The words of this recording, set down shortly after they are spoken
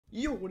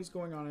Yo, what is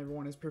going on,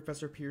 everyone? It's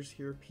Professor Pierce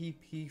here,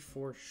 PP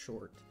for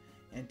short.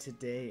 And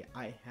today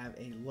I have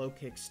a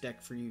Lokix deck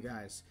for you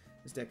guys.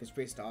 This deck is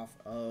based off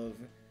of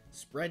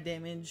spread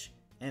damage,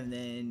 and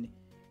then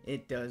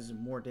it does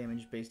more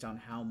damage based on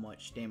how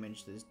much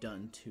damage is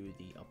done to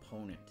the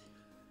opponent.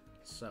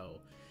 So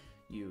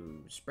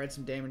you spread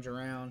some damage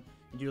around,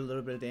 you do a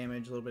little bit of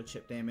damage, a little bit of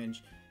chip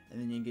damage, and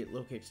then you get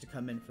Lokix to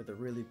come in for the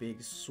really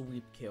big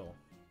sweep kill.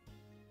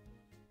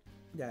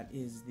 That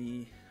is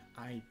the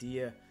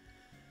idea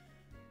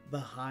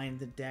behind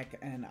the deck,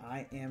 and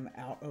I am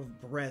out of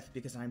breath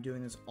because I'm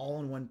doing this all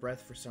in one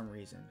breath for some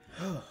reason.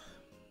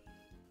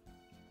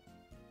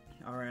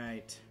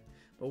 Alright,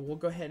 but we'll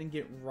go ahead and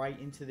get right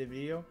into the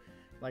video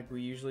like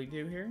we usually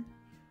do here.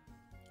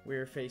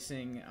 We're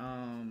facing,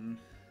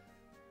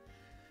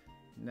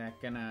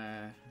 that's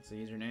the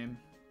username,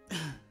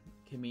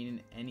 can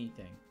mean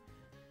anything.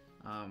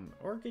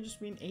 Or it could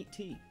just mean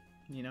 8T,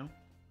 you know?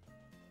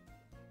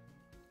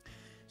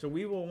 So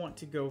we will want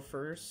to go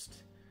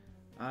first.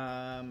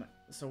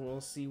 So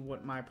we'll see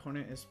what my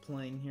opponent is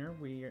playing here.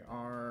 We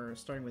are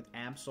starting with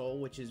Absol,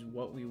 which is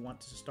what we want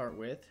to start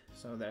with.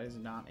 So that is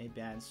not a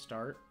bad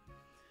start.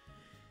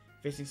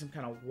 Facing some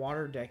kind of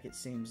water deck, it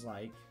seems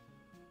like.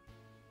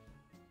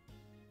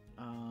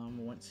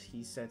 Once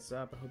he sets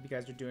up, I hope you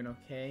guys are doing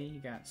okay. You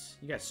got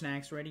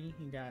snacks ready.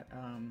 You got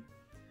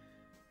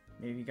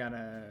maybe you got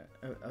a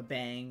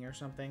bang or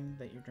something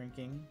that you're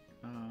drinking.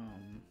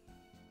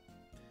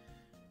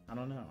 I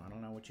don't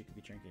know what you could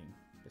be drinking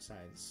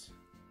besides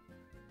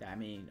that. I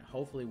mean,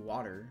 hopefully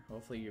water.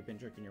 Hopefully you've been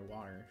drinking your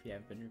water. If you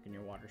haven't been drinking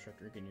your water, start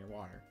drinking your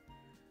water.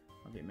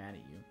 I'll get mad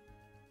at you.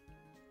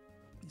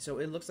 So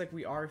it looks like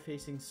we are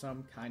facing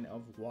some kind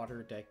of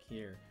water deck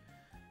here.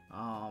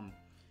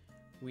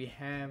 We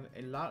have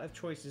a lot of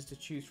choices to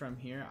choose from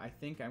here. I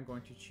think I'm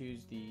going to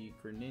choose the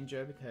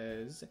Greninja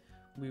because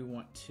we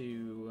want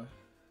to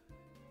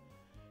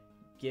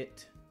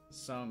get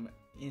some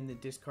in the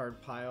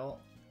discard pile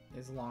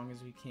as long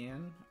as we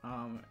can.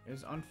 It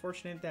was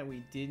unfortunate that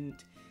we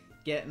didn't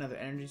get another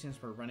energy since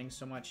we're running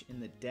so much in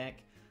the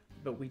deck,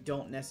 but we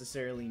don't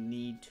necessarily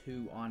need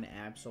to on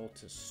Absol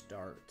to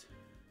start.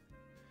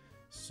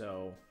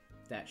 So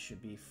that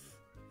should be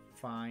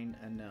fine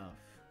enough.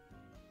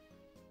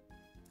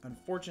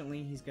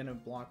 Unfortunately, he's going to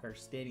block our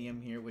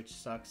stadium here, which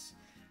sucks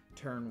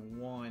turn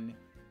one.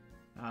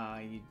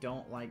 You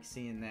don't like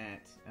seeing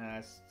that.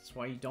 That's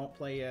why you don't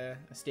play a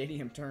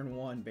stadium turn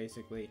one,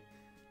 basically.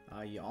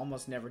 You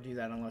almost never do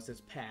that unless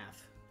it's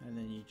path, and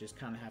then you just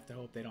kind of have to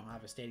hope they don't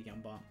have a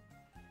stadium bump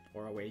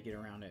or a way to get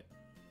around it.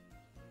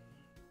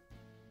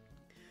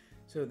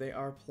 So they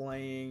are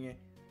playing,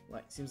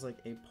 seems like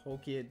a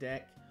Poké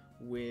deck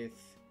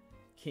with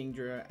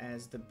Kingdra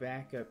as the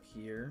backup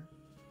here.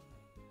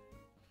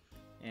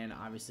 And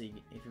obviously,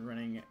 if you're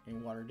running a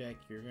water deck,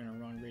 you're going to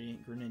run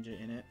Radiant Greninja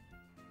in it.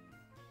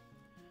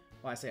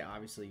 Well, I say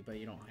obviously, but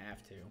you don't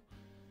have to.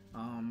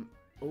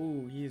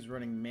 Oh, he is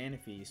running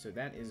Manaphy, so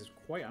that is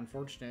quite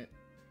unfortunate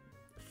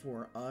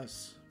for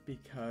us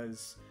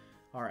because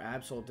our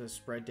Absol does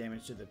spread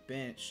damage to the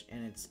bench,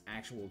 and it's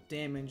actual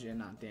damage and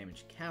not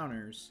damage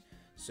counters,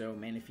 so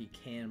Manaphy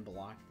can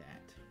block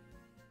that.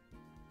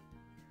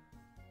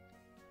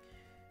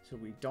 So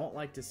we don't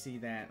like to see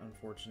that,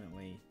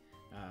 unfortunately.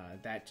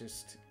 That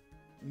just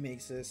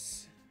makes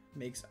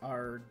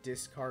our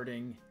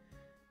discarding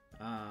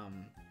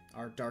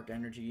our dark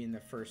energy in the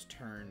first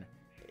turn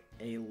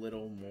a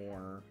little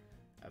more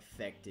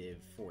effective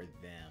for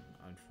them,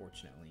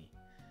 unfortunately.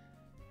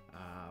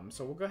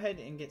 So we'll go ahead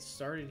and get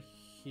started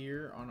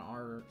here on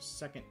our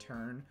second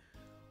turn.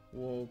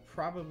 We'll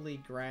probably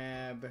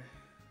grab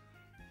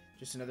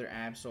just another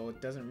Absol.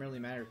 It doesn't really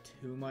matter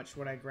too much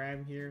what I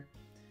grab here,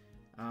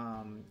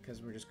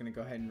 because we're just going to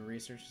go ahead and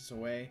research this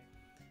away.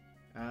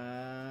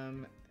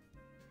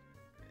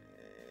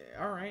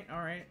 Alright.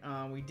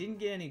 We didn't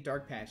get any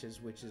dark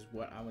patches, which is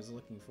what I was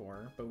looking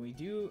for, but we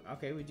do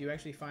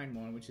actually find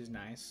one, which is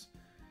nice.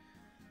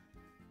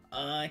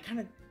 It kind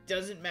of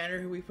doesn't matter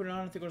who we put it on.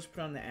 I think we'll just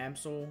put on the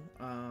Absol.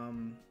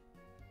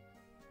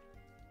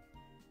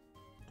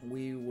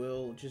 We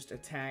will just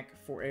attack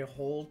for a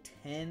whole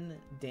 10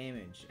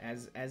 damage,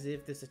 as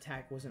if this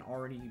attack wasn't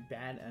already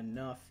bad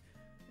enough.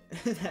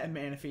 That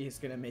Manaphy is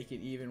going to make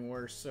it even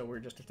worse, so we're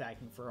just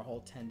attacking for a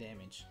whole 10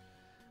 damage.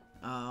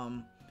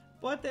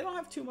 But they don't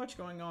have too much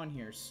going on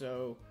here,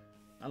 so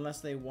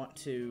unless they want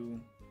to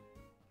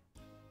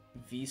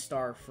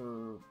V-Star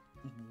for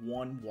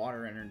one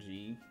water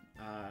energy,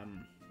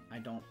 I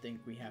don't think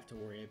we have to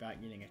worry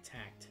about getting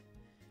attacked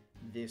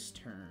this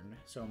turn.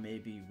 So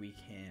maybe we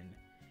can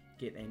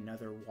get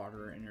another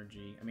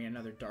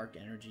another dark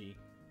energy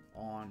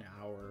on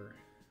our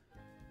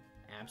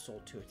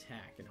Absol to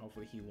attack, and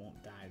hopefully he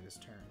won't die this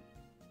turn.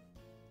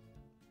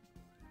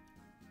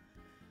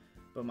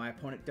 But my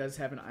opponent does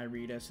have an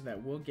Irida, so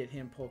that will get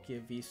him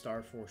Poké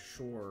V-Star for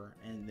sure,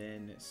 and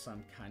then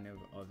some kind of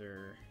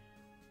other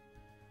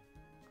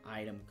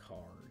item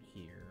card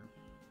here.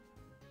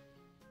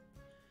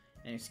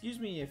 And excuse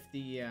me if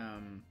the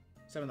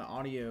some of the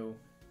audio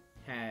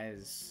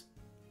has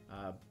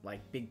like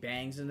big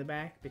bangs in the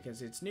back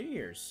because it's New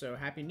Year's. So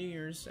happy New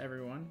Year's,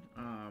 everyone.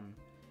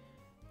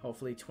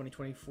 Hopefully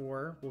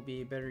 2024 will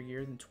be a better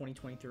year than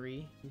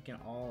 2023. We can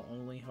all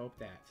only hope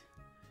that.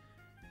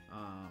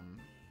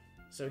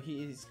 So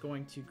he is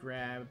going to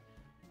grab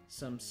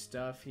some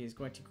stuff. He is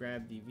going to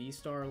grab the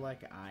V-Star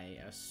like I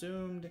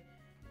assumed.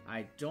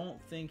 I don't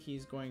think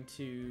he's going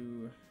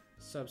to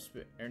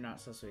not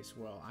subspace.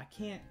 Well, I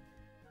can't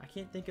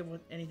think of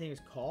what anything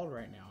is called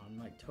right now. I'm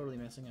like totally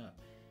messing up.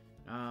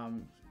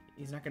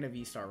 He's not going to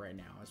V-Star right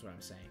now, is what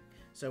I'm saying.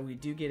 So we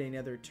do get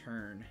another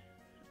turn.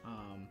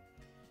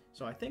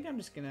 So I think I'm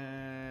just going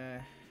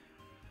to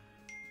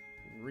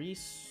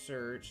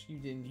research. You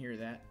didn't hear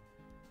that.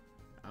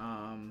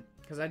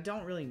 Because I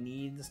don't really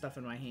need the stuff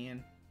in my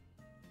hand.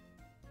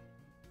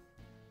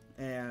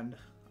 And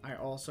I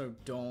also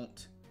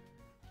don't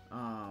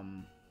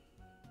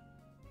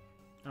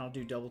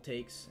do double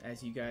takes,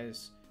 as you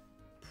guys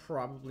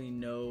probably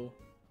know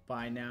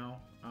by now.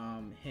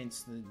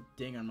 Hence the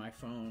ding on my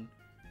phone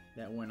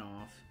that went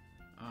off.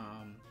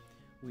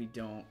 We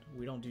don't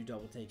do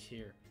double takes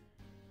here.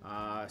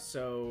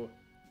 So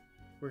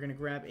we're gonna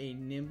grab a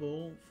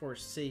Nymble for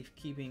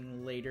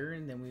safekeeping later,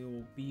 and then we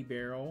will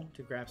Bibarel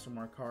to grab some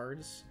more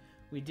cards.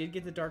 We did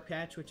get the Dark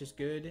Patch, which is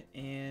good,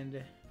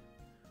 and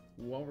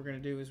what we're gonna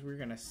do is we're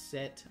gonna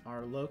set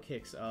our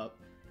Lokix up,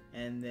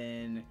 and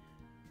then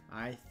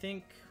I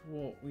think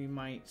we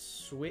might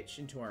switch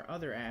into our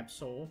other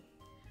Absol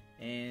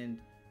and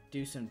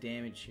do some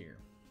damage here.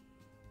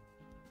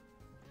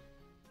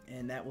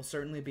 And that will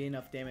certainly be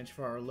enough damage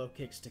for our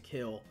Lokix to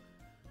kill.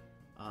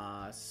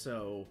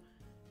 So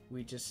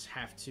we just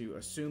have to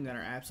assume that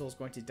our Absol is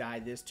going to die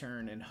this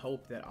turn and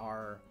hope that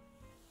our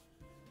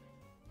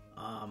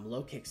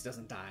Lokix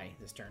doesn't die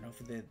this turn.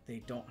 Hopefully they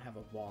don't have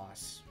a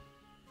boss.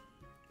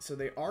 So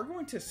they are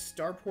going to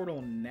Star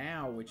Portal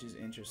now, which is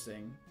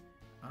interesting.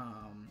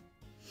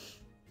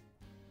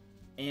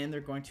 And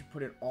they're going to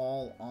put it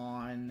all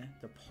on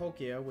the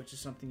Palkia, which is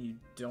something you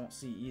don't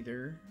see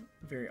either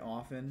very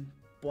often.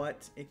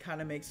 But it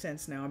kind of makes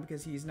sense now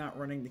because he's not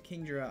running the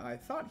Kingdra I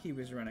thought he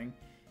was running.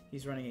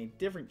 He's running a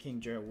different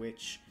Kingdra,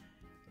 which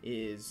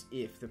is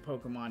if the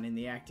Pokemon in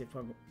the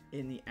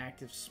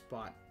active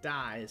spot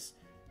dies,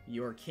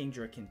 your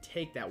Kingdra can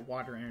take that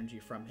water energy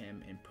from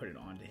him and put it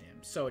onto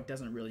him. So it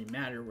doesn't really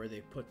matter where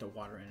they put the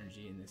water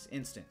energy in this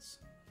instance.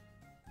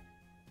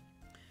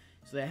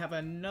 So they have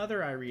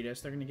another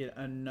Iridas. They're going to get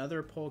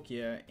another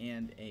Palkia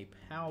and a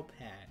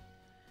Palpat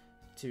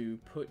to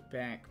put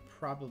back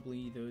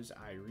probably those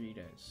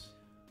Iridas.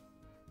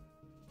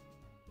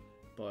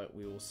 But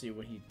we will see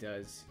what he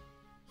does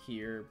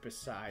here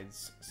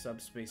besides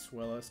Subspace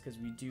Swellos, because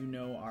we do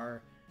know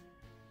our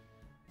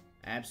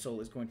Absol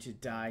is going to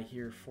die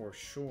here for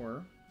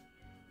sure.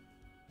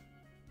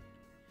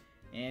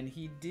 And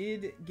he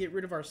did get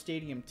rid of our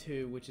stadium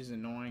too, which is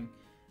annoying.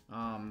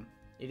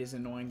 It is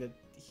annoying that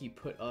he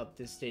put up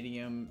this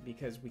stadium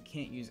because we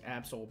can't use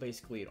Absol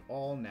basically at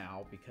all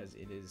now because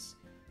it is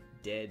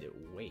dead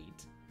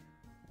weight.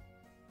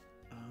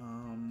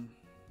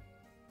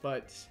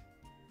 But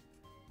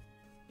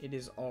it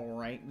is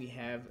alright. We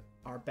have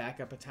our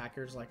backup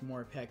attackers like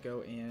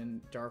Morpeko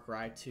and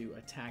Darkrai to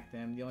attack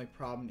them. The only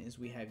problem is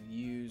we have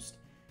used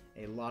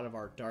a lot of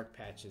our Dark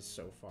Patches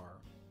so far.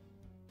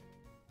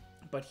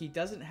 But he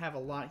doesn't have a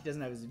lot. He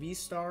doesn't have his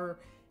V-Star,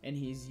 and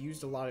he's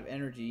used a lot of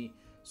energy,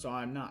 so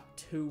I'm not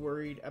too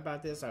worried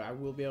about this. I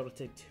will be able to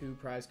take 2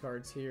 prize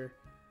cards here.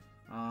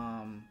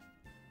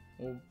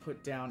 We'll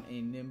put down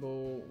a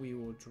Nymble. We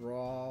will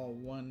draw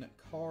 1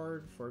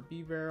 card for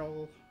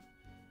Bibarel.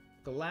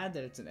 Glad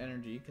that it's an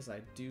energy, because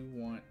I do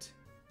want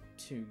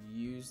to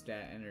use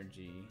that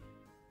energy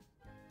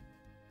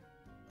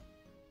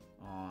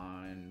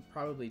on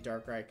probably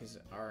Darkrai, because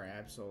our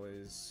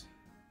Absol is.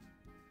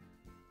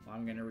 Well,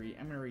 I'm gonna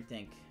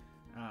rethink.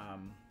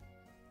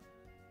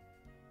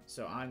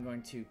 So I'm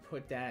going to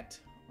put that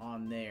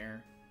on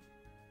there,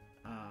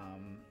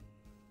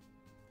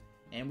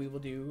 and we will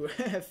do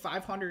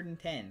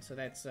 510. So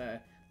that's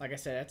like I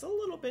said, that's a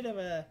little bit of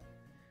an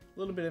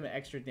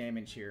extra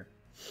damage here.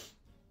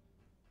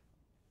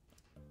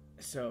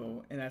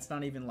 So, and that's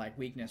not even like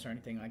weakness or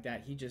anything like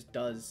that. He just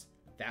does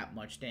that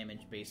much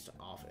damage based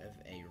off of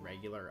a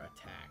regular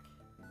attack.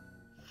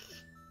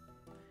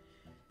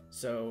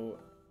 So,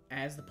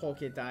 as the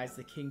Palkia dies,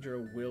 the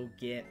Kingdra will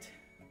get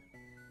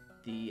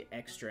the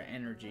extra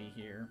energy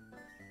here.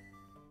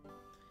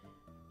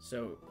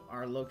 So,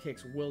 our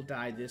Lokix will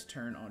die this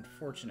turn,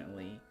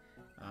 unfortunately.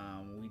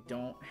 We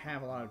don't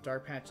have a lot of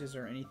Dark Patches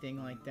or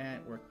anything like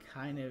that. We're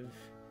kind of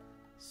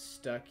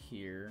stuck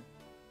here.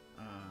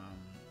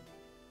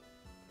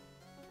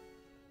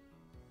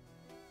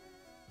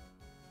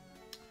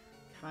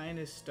 Kind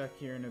of stuck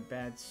here in a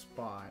bad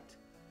spot,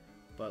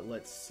 but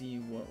let's see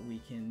what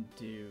we can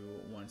do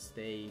once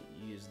they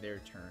use their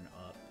turn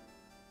up.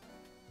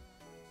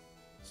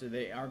 So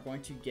they are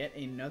going to get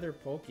another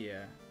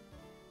Palkia,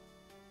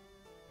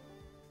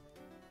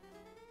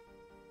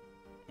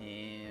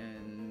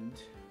 and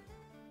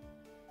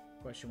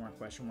question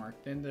mark.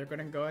 Then they're going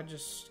to go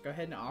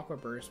ahead and Aqua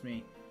Burst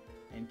me.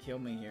 and kill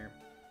me here,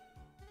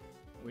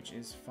 which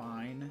is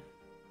fine.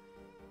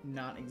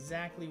 Not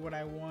exactly what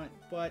I want,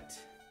 but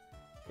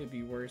could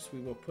be worse. We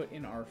will put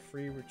in our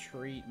free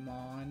retreat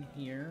Mon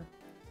here.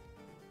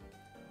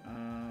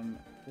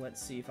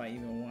 Let's see if I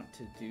even want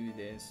to do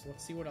this.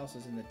 Let's see what else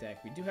is in the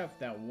deck. We do have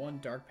that one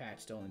Dark Patch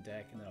still in the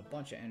deck, and then a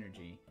bunch of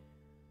energy.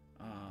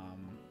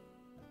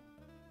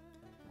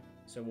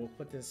 So we'll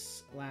put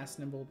this last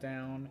Nymble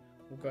down.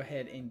 We'll go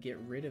ahead and get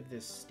rid of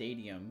this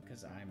stadium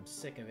because I'm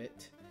sick of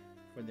it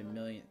for the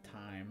millionth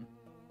time.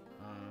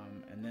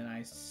 And then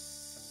I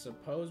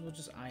suppose we'll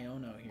just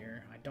Iono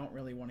here. I don't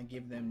really want to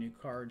give them new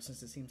cards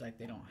since it seems like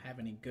they don't have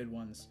any good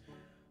ones.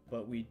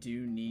 But we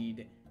do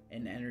need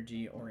an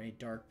energy or a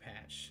Dark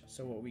Patch.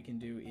 So what we can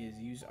do is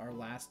use our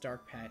last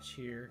Dark Patch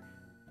here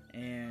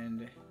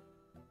and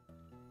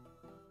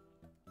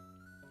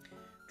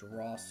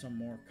draw some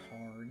more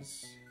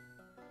cards,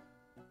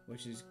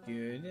 which is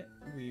good.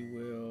 We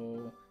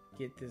will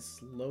get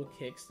this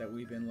Lokix that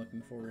we've been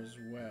looking for as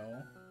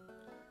well.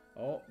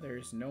 Oh,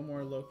 there's no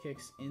more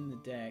Lokix in the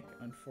deck,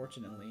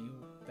 unfortunately.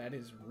 That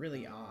is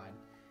really odd,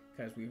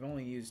 because we've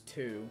only used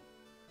 2.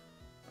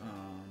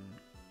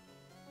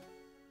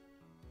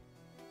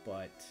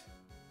 But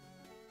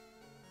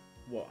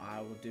what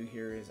I will do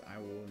here is I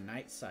will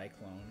Night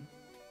Cyclone,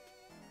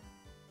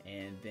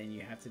 and then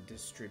you have to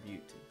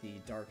distribute the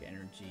dark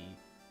energy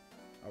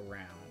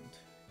around.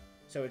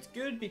 So it's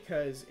good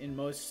because in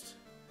most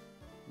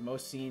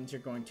scenes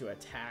you're going to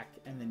attack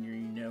and then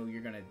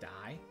you're gonna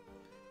die.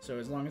 So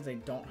as long as they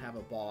don't have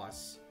a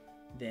boss,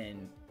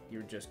 then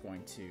you're just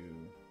going to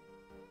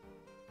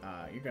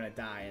you're gonna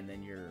die, and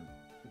then your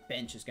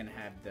bench is gonna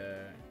have the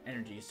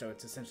energy. So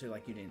it's essentially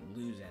like you didn't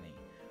lose any.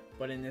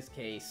 But in this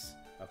case,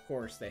 of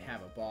course, they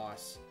have a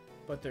boss,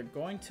 but they're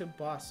going to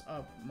boss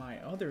up my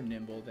other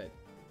Nymble that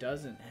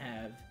doesn't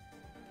have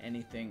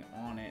anything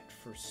on it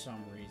for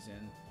some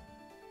reason.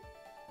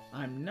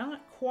 I'm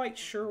not quite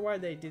sure why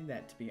they did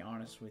that, to be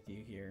honest with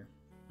you here.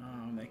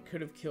 They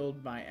could have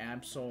killed my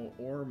Absol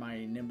or my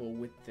Nymble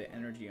with the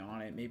energy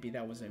on it. Maybe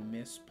that was a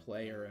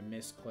misplay or a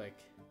misclick.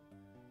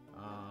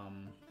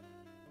 I'm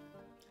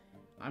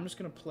just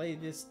going to play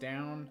this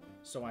down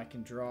so I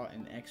can draw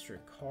an extra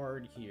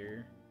card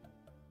here.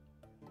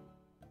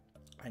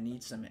 I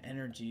need some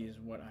energy is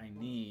what I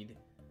need,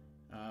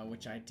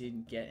 which I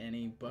didn't get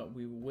any, but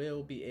we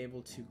will be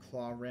able to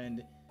Claw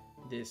Rend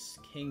this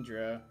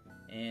Kingdra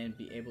and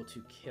be able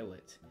to kill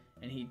it.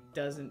 And he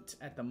doesn't,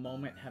 at the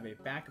moment, have a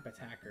backup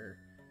attacker,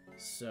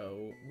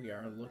 so we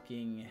are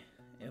looking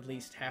at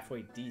least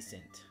halfway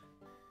decent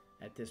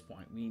at this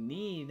point. We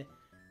need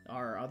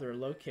our other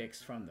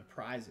Lokix from the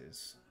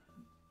prizes,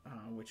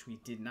 which we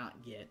did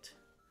not get,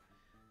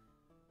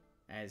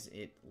 as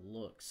it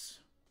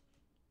looks.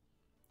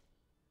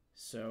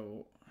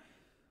 So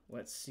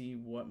let's see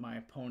what my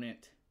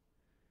opponent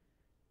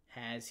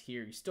has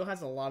here. He still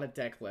has a lot of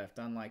deck left,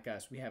 unlike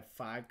us. We have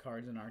 5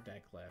 cards in our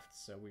deck left,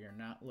 so we are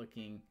not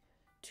looking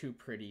too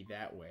pretty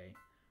that way.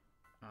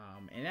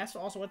 And that's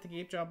also what the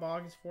Gapejaw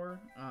Bog is for.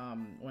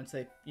 Once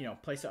they,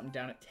 play something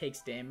down, it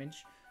takes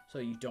damage, so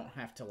you don't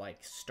have to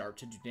start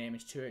to do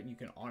damage to it, and you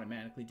can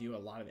automatically do a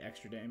lot of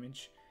extra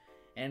damage.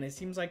 And it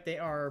seems like they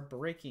are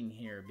breaking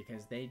here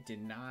because they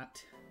did not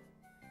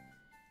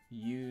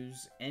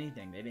use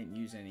anything. They didn't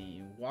use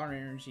any water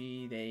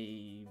energy.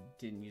 They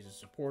didn't use a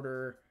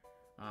supporter.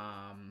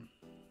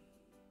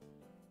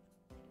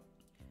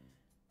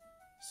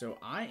 So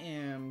I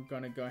am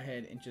going to go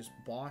ahead and just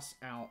boss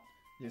out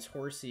this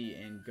horsey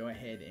and go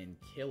ahead and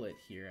kill it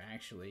here,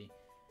 actually.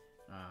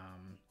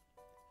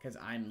 Because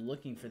I'm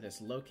looking for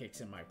this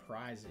Lokix in my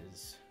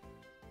prizes.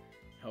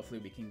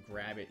 Hopefully we can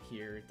grab it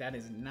here. That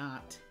is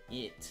not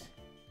it.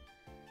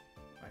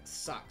 That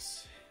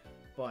sucks.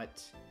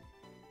 But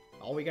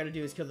all we got to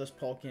do is kill this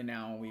Polka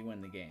now and we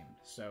win the game.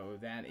 So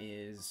that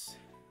is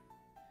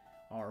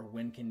our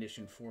win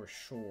condition for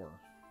sure.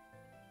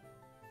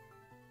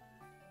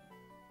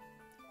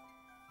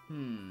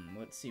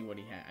 Let's see what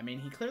he has. I mean,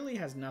 he clearly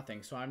has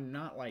nothing, so I'm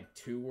not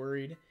too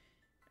worried.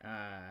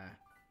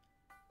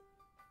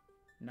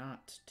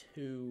 Not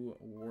too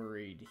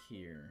worried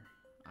here.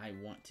 I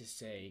want to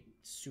say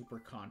super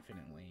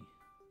confidently.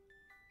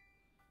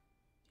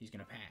 He's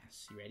gonna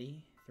pass. You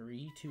ready?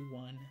 3, 2,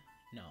 1.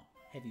 No.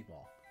 Heavy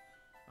ball.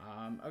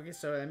 Okay,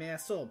 so I mean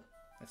that's still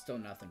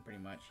nothing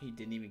pretty much. He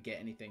didn't even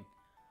get anything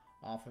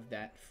off of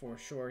that for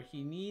sure.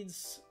 He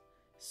needs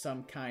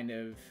some kind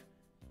of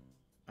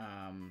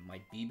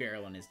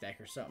Bibarel in his deck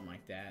or something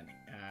like that,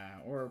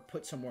 or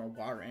put some more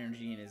water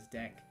energy in his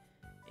deck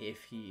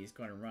if he's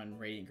going to run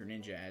Radiant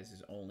Greninja as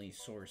his only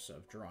source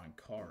of drawing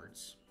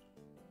cards.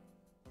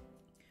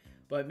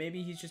 But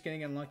maybe he's just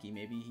getting unlucky.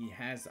 Maybe he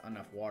has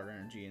enough water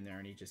energy in there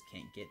and he just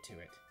can't get to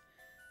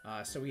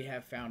it. So we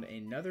have found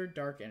another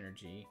dark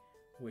energy,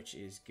 which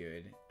is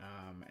good.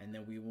 And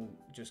then we will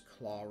just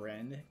Claw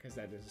Rend, because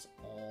that is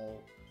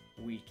all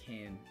we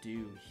can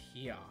do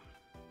here.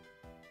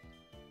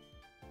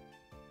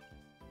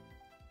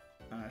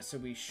 So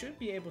we should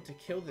be able to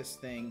kill this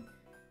thing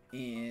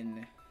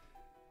in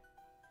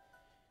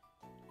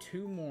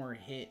 2 more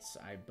hits,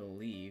 I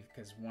believe,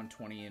 because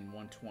 120 and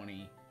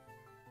 120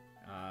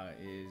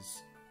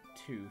 is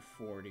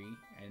 240,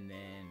 and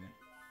then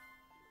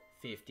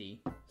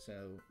 50,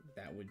 so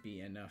that would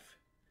be enough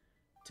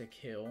to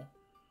kill.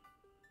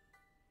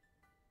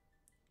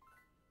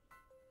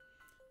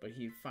 But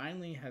he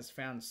finally has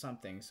found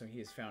something, so he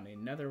has found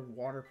another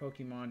water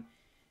Pokemon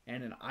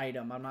and an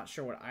item. I'm not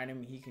sure what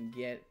item he can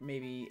get.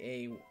 Maybe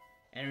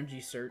a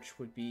energy search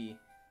would be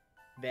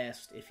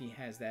best if he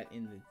has that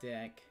in the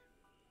deck,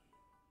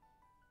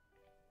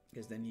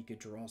 because then he could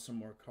draw some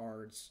more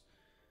cards.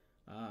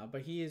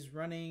 But he is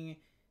running,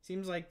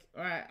 seems like,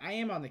 I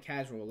am on the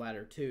casual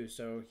ladder too,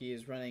 so he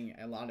is running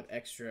a lot of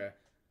extra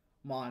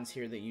mons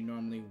here that you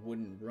normally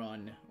wouldn't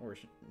run or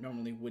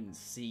normally wouldn't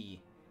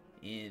see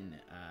in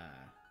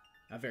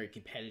a very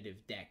competitive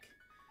deck.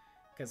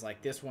 Because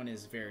like this one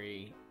is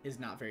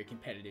not very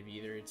competitive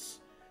either. It's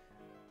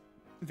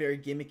very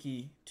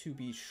gimmicky to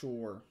be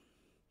sure,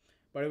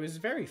 but it was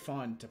very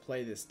fun to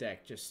play this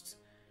deck just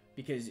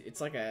because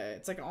it's like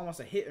almost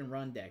a hit and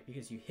run deck,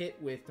 because you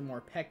hit with the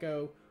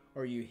Morpeko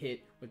or you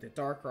hit with the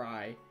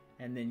Darkrai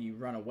and then you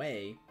run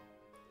away.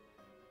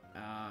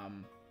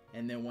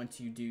 And then once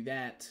you do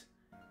that,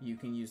 you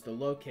can use the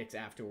Lokix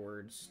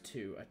afterwards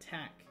to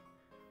attack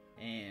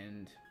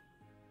and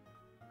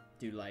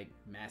do like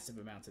massive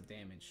amounts of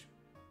damage.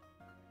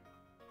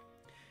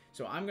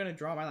 So I'm going to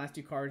draw my last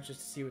 2 cards just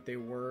to see what they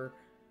were.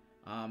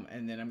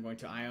 And then I'm going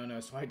to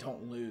Iono so I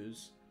don't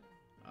lose.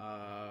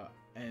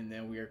 And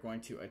then we are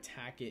going to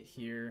attack it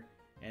here.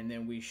 And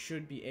then we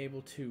should be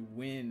able to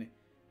win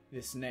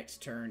this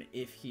next turn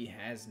if he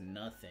has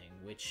nothing,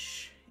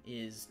 which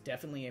is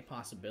definitely a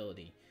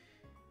possibility.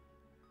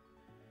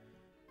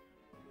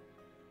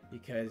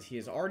 Because he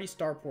has already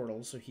Star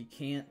Portal, so he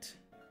can't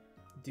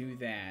do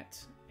that.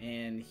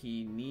 And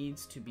he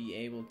needs to be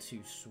able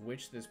to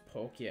switch this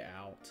Poké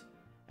out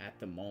at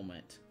the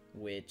moment,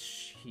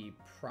 which he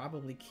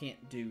probably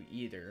can't do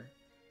either.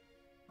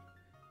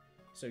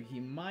 So he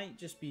might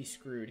just be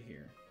screwed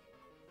here.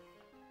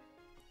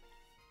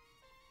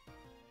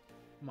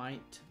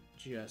 Might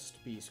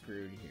just be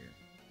screwed here.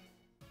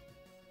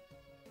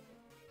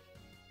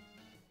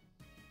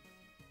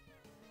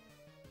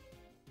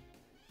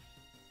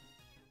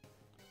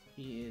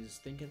 He is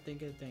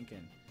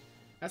thinking.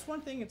 That's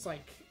one thing, it's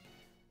like,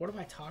 what do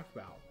I talk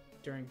about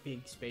during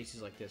big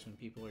spaces like this when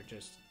people are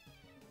just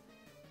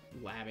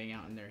labbing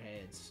out in their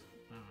heads?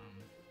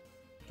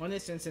 Well, in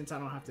this instance, I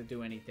don't have to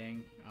do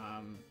anything.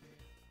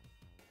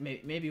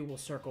 Maybe we'll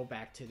circle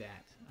back to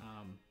that.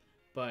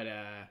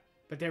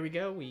 But there we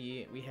go.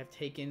 We have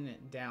taken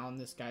down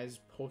this guy's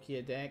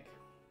Poké deck.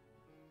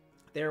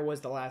 There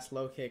was the last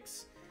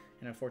Lokix,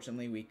 and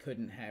unfortunately we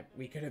could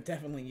have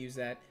definitely used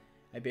that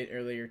a bit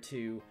earlier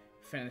to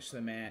finish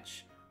the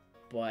match,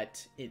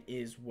 but it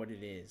is what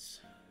it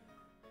is.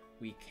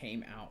 We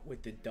came out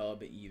with the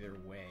dub either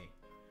way.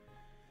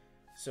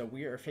 So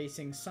we are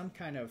facing some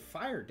kind of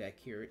fire deck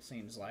here, it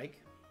seems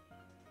like.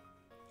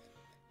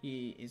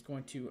 He is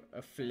going to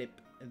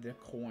flip the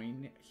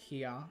coin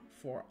here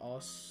for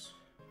us.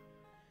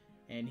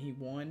 And he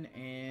won,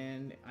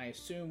 and I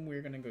assume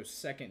we're going to go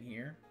second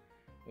here,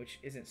 which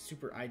isn't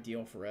super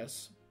ideal for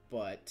us,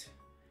 but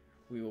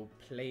we will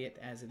play it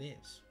as it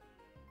is.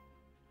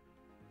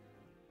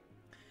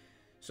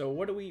 So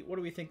what do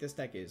we think this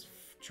deck is?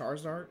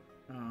 Charizard?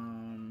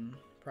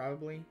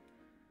 Probably.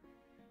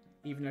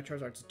 Even though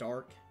Charizard's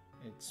dark,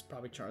 it's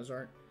probably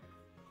Charizard.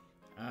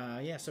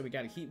 Yeah, so we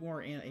got a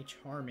Heatmor and a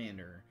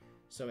Charmander.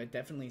 So it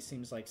definitely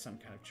seems like some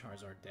kind of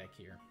Charizard deck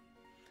here.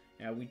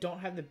 Now, we don't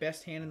have the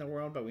best hand in the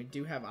world, but we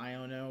do have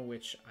Iono,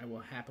 which I will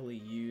happily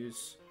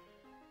use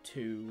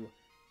to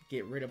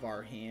get rid of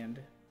our hand.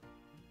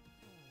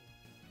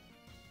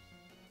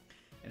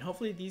 And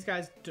hopefully these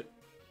guys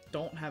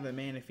don't have a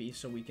Manaphy,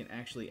 so we can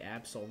actually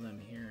Absol them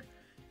here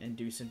and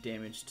do some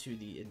damage to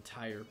the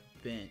entire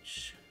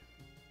bench.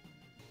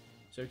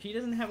 So he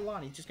doesn't have a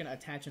lot. He's just going to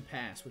attach and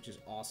pass, which is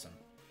awesome.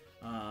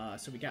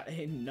 So we got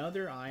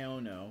another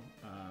Iono,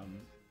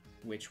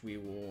 which we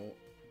will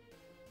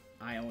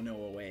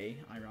Iono away,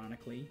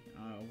 ironically.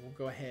 We'll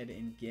go ahead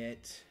and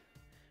get...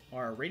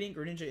 Our Radiant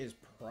Greninja is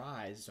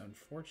prized,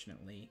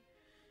 unfortunately.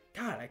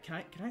 God,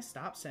 can I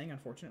stop saying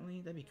unfortunately?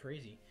 That'd be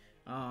crazy.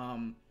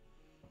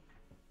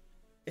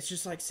 It's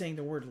just like saying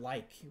the word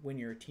like when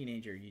you're a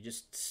teenager. You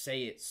just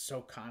say it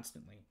so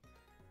constantly.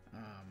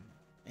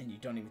 And you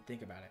don't even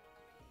think about it.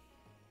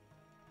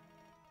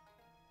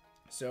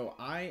 So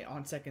I,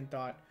 on second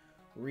thought,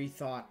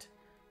 rethought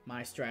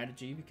my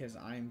strategy because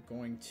I'm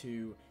going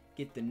to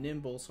get the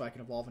Nymble so I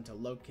can evolve into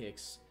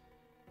Lokix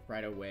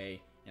right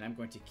away. And I'm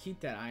going to keep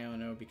that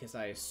Iono because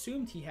I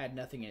assumed he had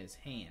nothing in his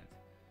hand.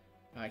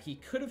 He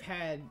could have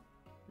had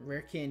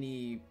Rare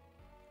Candy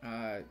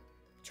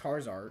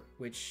Charizard,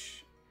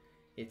 which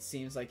it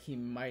seems like he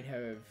might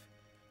have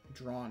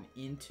drawn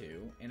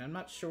into. And I'm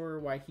not sure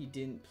why he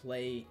didn't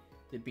play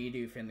the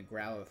Bidoof and the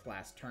Growlithe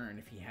last turn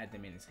if he had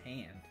them in his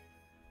hand.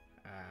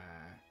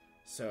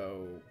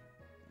 So,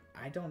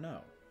 I don't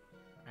know.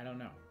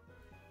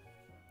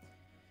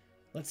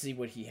 Let's see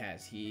what he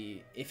has.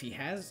 If he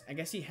has, I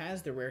guess he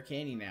has the rare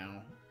candy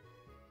now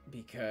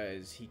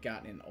because he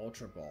got an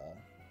Ultra Ball.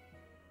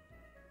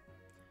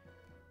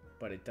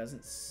 But it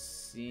doesn't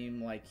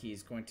seem like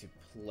he's going to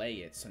play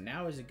it. So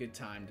now is a good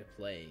time to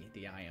play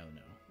the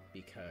Iono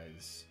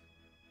because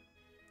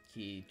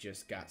he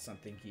just got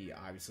something he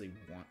obviously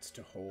wants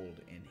to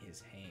hold in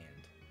his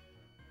hand.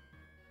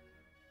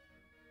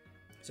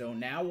 So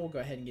now we'll go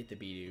ahead and get the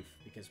Bidoof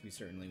because we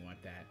certainly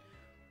want that.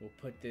 We'll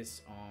put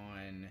this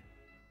on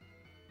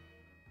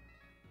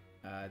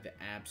the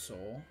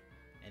Absol,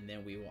 and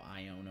then we will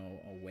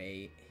Iono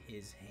away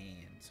his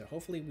hand. So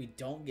hopefully we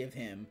don't give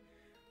him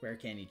Rare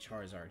Candy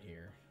Charizard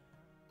here.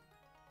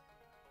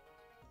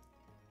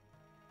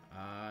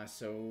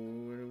 So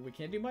we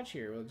can't do much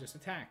here. We'll just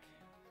attack.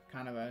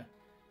 Kind of a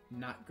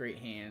not great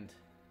hand,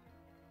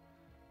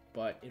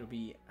 but it'll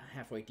be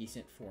halfway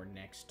decent for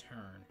next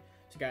turn.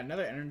 So got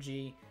another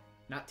energy,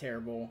 not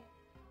terrible.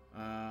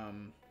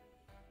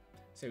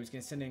 So he's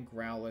gonna send in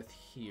Growlithe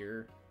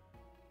here.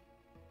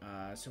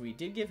 So we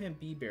did give him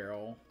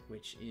Bibarel,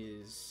 which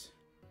is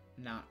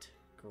not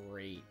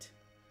great,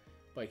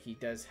 but he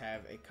does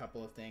have a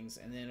couple of things.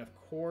 And then of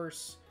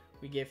course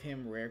we give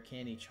him Rare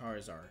Candy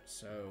Charizard,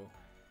 so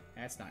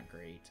that's not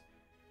great.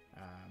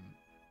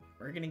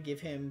 We're gonna give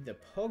him the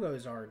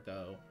Pogozard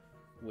though,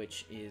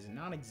 which is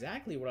not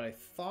exactly what I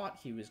thought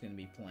he was gonna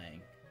be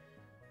playing.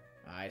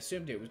 I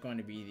assumed it was going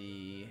to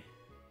be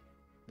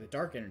the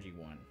Dark Energy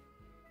one,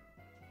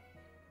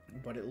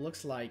 but it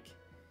looks like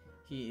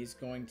he is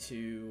going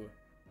to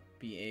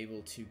be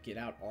able to get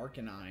out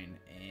Arcanine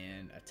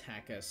and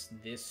attack us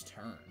this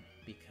turn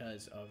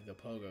because of the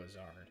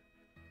Pogozard.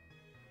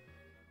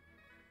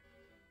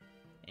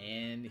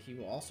 And he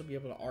will also be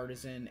able to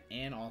Artazon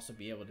and also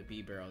be able to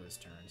Bibarel this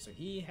turn. So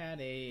he had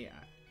a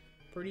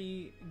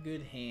pretty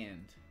good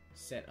hand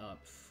set up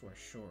for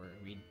sure.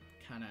 We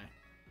kind of,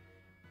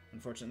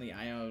 unfortunately,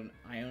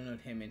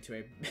 Iono'd him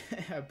into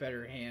a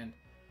better hand,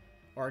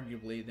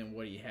 arguably, than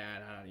what he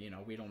had. You know,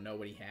 we don't know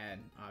what he had,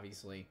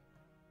 obviously.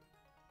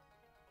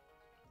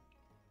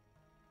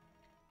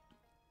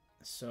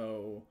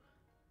 So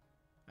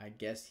I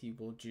guess he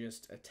will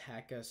just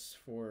attack us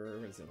for,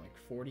 what is it, like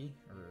 40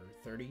 or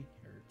 30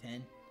 or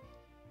 10?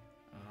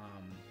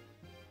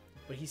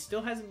 But he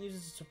still hasn't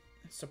used his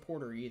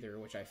supporter either,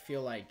 which I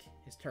feel like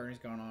his turn has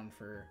gone on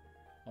for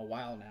a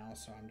while now,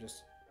 so I'm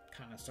just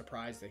kind of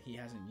surprised that he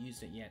hasn't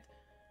used it yet.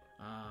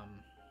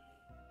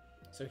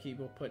 So he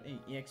will put an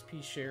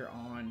EXP share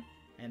on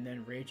and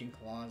then Raging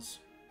Claws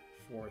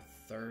for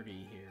 30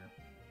 here.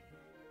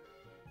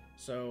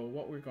 So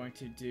what we're going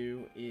to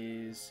do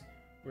is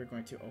we're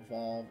going to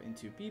evolve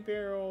into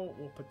Bibarel.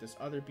 We'll put this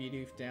other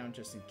Bidoof down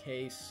just in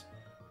case.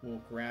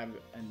 We'll grab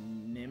a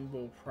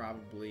Nymble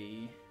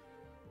probably.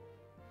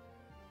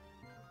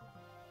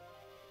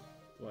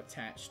 We'll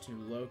attach to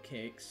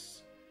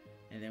Lokix.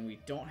 And then we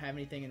don't have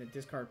anything in the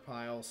discard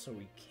pile, so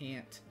we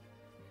can't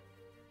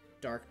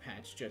Dark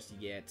Patch just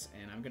yet.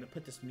 And I'm going to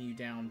put this Mew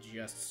down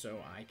just so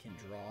I can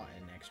draw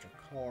an extra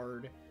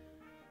card.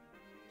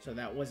 So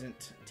that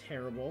wasn't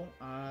terrible.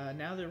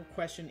 Now the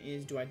question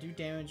is, do I do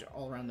damage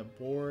all around the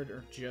board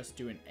or just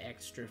do an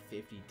extra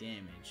 50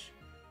 damage?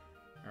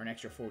 Or an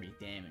extra 40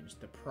 damage?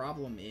 The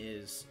problem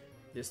is,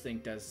 this thing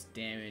does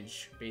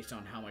damage based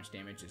on how much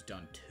damage is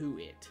done to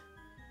it.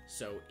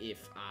 So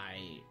if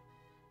I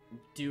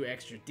do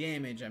extra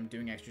damage, I'm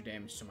doing extra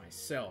damage to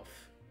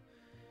myself.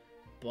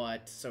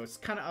 But, so it's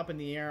kind of up in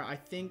the air. I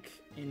think,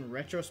 in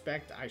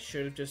retrospect, I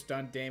should have just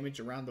done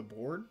damage around the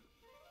board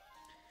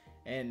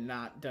and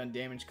not done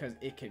damage because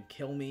it could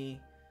kill me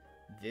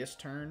this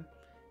turn.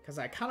 Because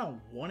I kind of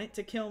want it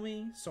to kill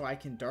me so I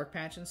can Dark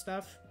Patch and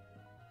stuff.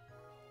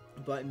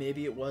 But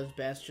maybe it was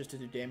best just to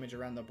do damage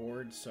around the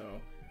board so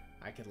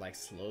I could like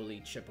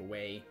slowly chip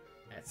away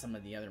at some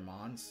of the other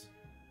mons.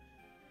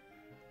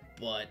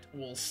 But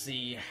we'll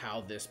see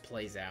how this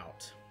plays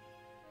out.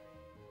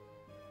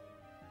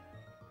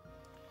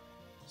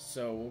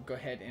 So we'll go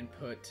ahead and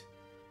put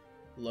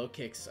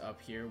Lokix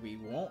up here. We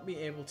won't be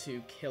able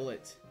to kill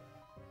it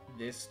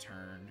this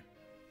turn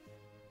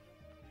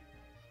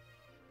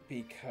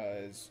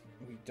because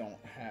we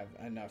don't have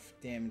enough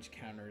damage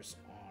counters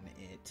on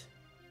it.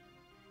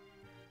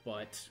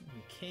 But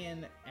we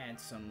can add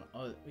some.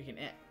 We can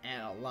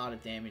add a lot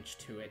of damage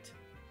to it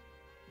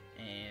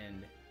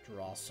and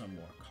draw some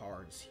more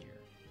cards here.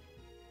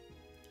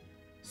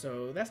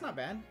 So that's not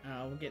bad.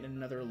 We'll get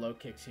another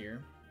Lokix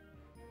here.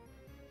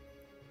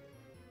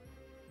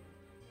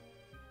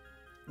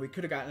 We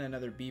could have gotten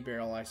another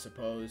Bibarel, I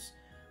suppose,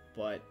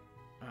 but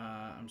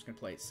I'm just gonna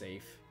play it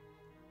safe.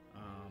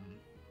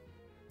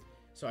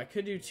 So I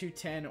could do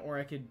 210, or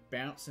I could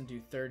bounce and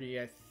do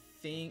 30. I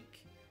think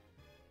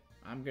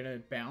I'm gonna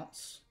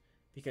bounce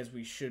because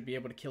we should be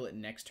able to kill it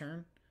next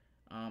turn.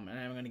 And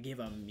I'm gonna give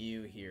a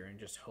Mew here and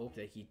just hope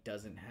that he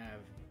doesn't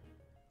have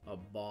a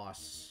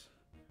boss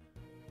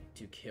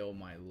to kill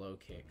my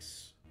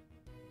Lokix.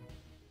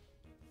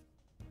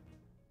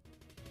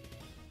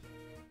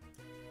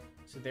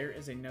 So there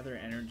is another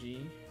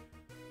energy.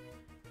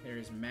 There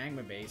is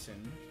Magma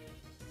Basin.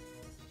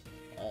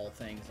 all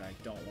things I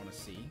don't want to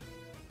see.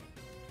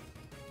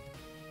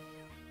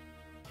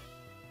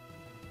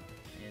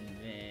 And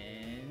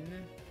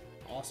then...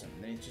 Awesome.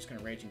 Then he's just going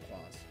to Raging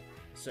Claws.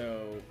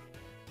 So...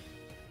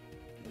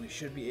 we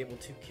should be able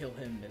to kill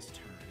him this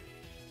turn.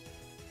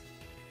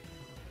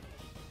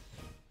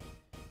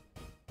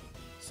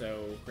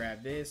 So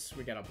grab this,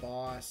 we got a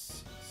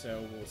boss,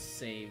 so we'll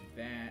save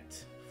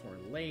that for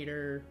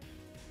later.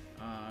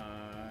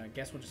 I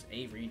guess we'll just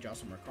Avery and draw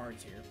some more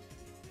cards here.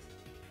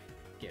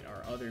 Get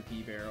our other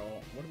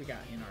Bibarel. What do we got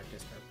in our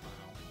discard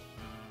pile?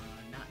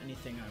 Not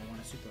anything I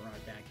want to Super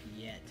Rod back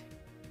yet.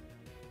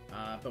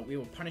 But we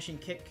will Punishing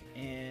Kick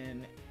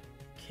and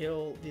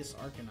kill this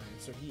Arcanine.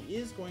 So he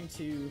is going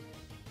to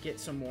get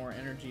some more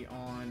energy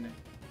on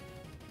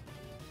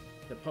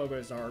the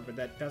Pogozar, but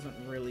that doesn't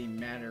really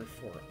matter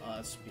for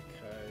us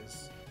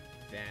because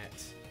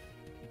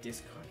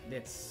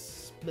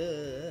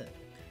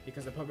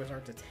because the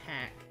Pogozar's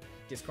attack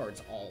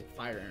discards all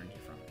fire energy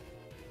from it.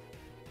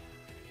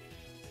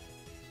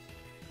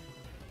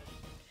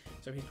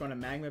 So he's going to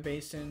Magma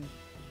Basin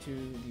to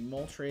the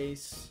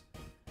Moltres,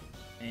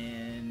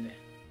 and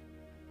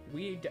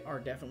we are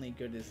definitely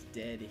good as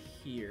dead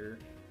here,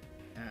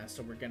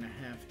 so we're going to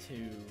have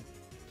to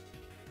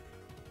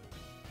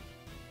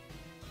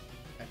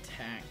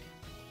attack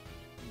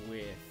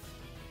with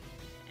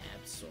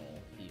Absol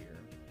here.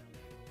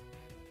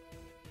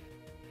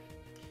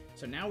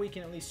 So now we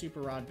can at least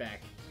Super Rod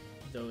back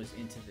those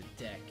into the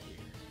deck here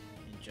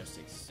in just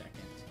a second.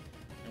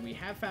 And we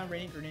have found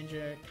Radiant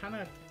Greninja, kind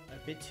of a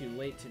bit too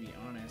late to be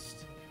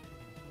honest.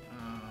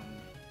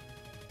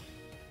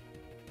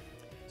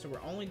 So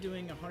we're only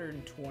doing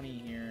 120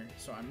 here,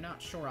 so I'm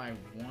not sure I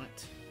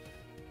want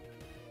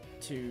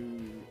to...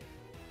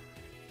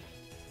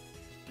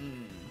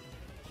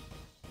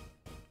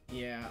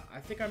 Yeah, I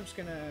think I'm just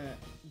gonna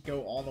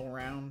go all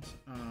around.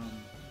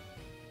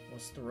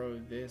 Let's throw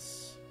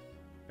this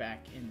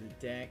back in the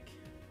deck,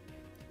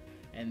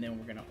 and then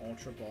we're gonna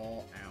Ultra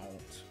Ball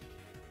out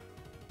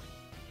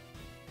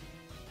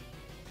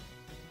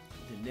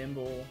the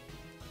Nymble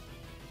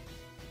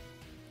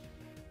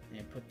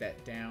and put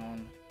that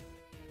down,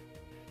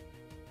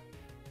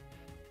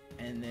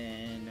 and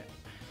then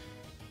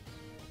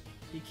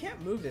he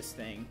can't move this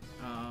thing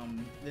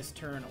this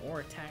turn or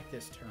attack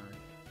this turn.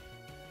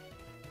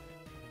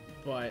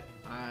 But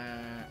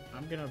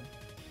I'm gonna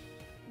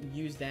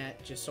use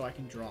that just so I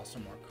can draw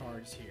some more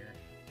cards here,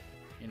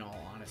 in all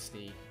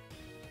honesty.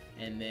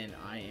 And then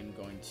I am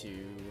going to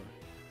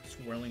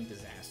Swirling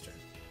Disaster.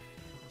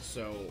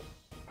 So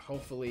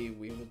hopefully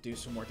we will do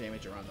some more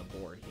damage around the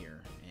board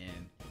here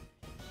and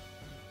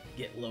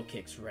get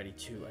Lokix ready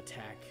to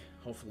attack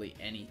hopefully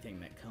anything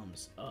that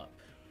comes up.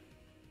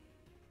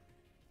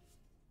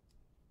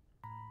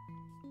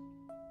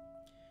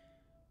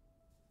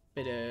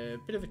 Bit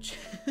of a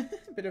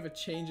bit of a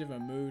change of a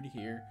mood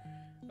here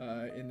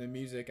in the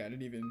music. I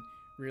didn't even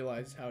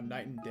realize how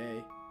night and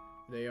day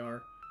they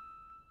are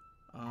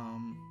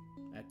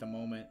at the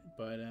moment,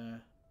 but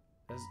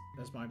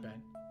that's my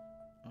bad.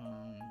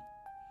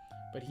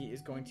 But he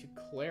is going to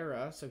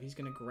Clara, so he's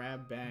going to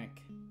grab back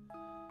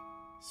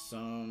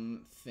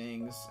some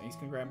things. He's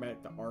going to grab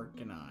back the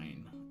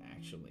Arcanine,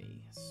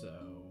 actually. So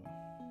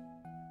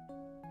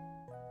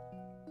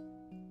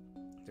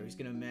he's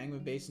going to Magma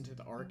Base into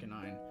the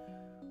Arcanine,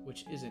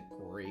 which isn't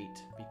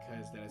great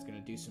because that is going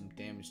to do some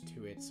damage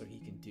to it, so he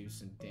can do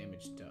some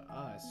damage to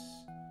us.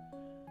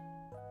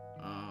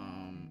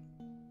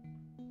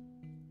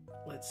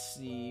 Let's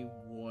see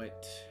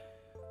what...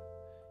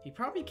 He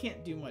probably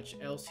can't do much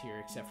else here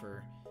except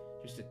for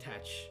just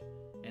attach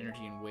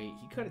energy and weight.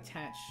 He could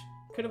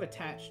have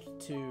attached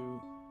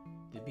to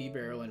the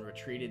Bibarel and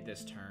retreated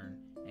this turn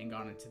and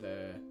gone into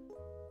the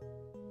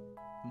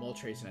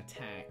Moltres and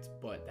attacked,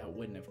 but that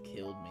wouldn't have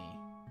killed me.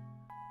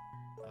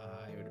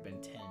 It would have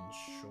been 10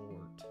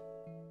 short.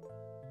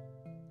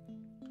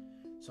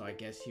 So I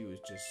guess he was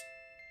just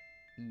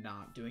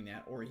not doing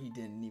that, or he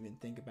didn't even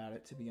think about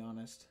it, to be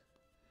honest.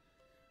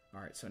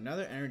 Alright, so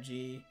another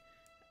energy.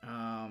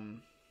 Another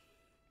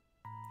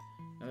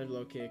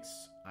Lokix.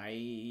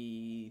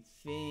 I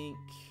think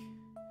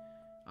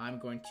I'm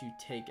going to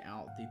take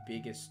out the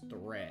biggest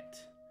threat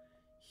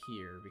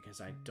here because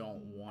I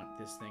don't want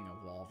this thing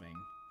evolving.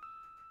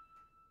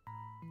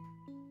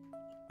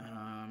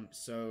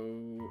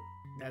 So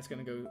that's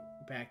going to go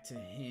back to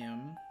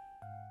him.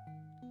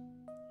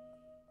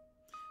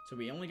 So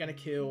we only got to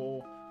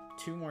kill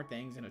 2 more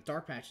things, and a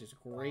Dark Patch is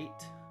great.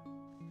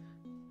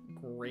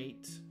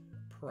 Great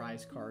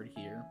prize card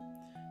here.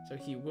 So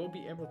he will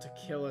be able to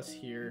kill us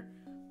here,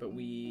 but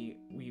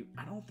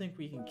I don't think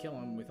we can kill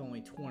him with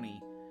only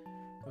 20,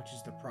 which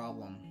is the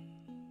problem.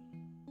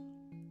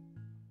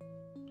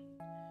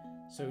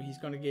 So he's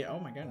going to get, oh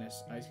my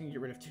goodness, he's going to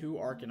get rid of 2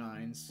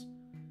 Arcanines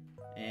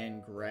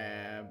and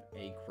grab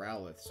a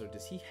Growlithe. So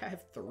does he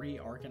have 3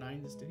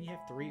 Arcanines? Did he have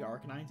 3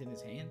 Arcanines in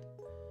his hand?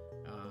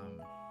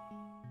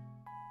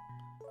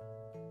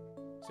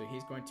 So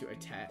he's going to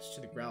attach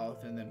to the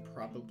Growlithe and then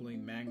probably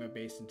Magma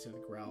Base into the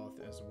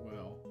Growlithe as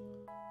well.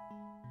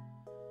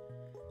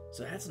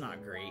 So that's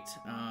not great.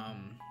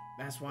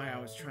 That's why I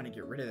was trying to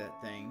get rid of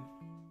that thing,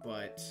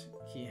 but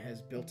he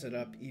has built it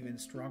up even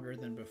stronger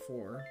than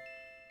before.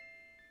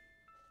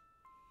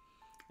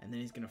 And then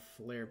he's going to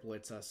Flare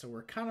Blitz us. So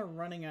we're kind of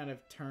running out of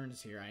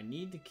turns here. I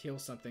need to kill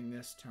something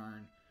this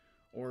turn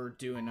or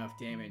do enough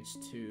damage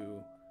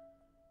to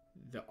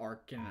the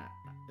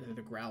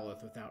the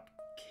Growlithe without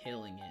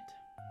killing it.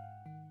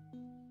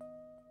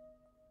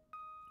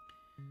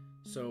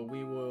 So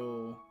we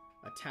will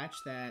attach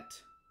that,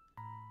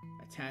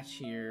 attach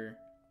here,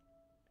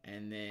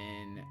 and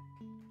then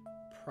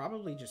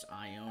probably just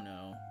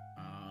Iono.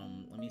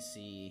 Let me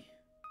see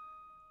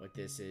what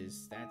this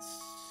is.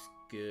 That's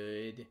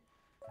good.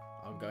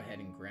 I'll go ahead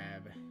and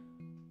grab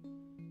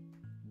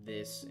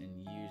this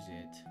and use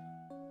it.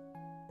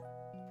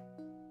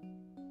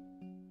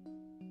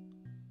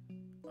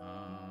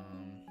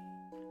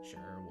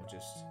 Sure, we'll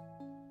just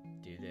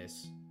do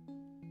this.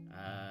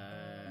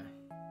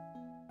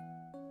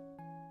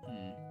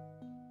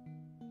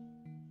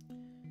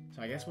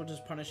 So I guess we'll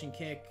just punish and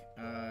kick.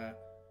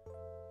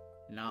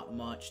 Not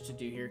much to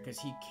do here because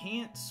he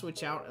can't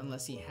switch out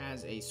unless he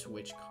has a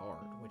switch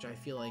card, which I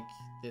feel like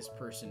this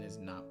person is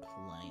not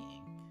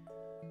playing.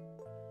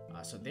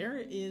 So there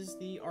is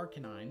the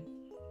Arcanine,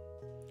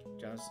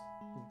 which I was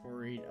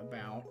worried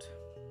about.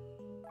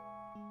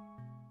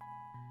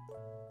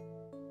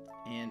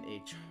 And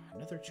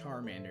another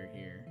Charmander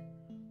here.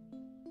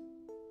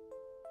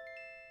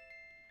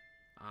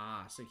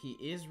 So he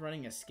is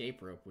running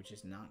Escape Rope, which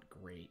is not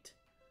great.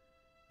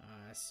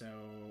 So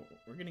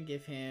we're going to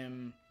give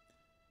him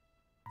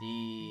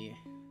the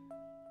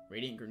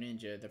Radiant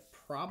Greninja. The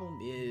problem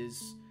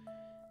is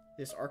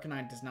this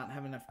Arcanine does not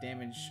have enough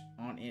damage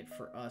on it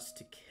for us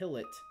to kill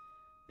it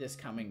this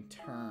coming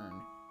turn.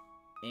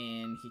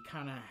 And he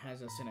kind of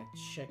has us in a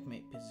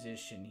checkmate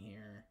position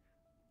here,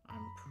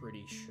 I'm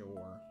pretty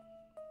sure.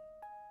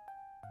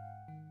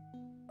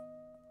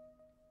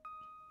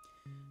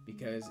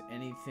 Because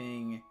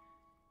anything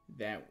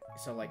that...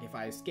 So, like, if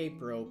I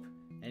Escape Rope,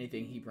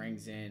 anything he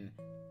brings in,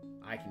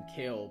 I can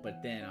kill,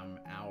 but then I'm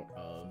out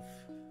of...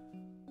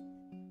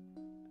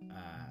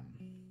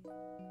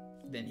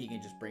 then he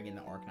can just bring in the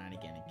Arcanine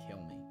again and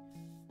kill me.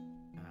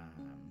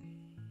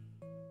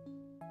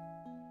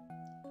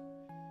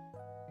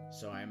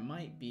 So I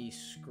might be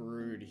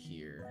screwed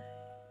here.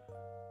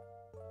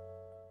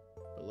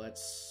 But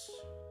let's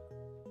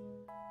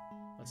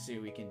see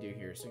what we can do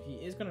here. So he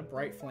is going to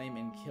Bright Flame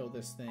and kill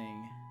this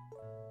thing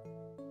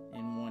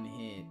in one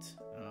hit.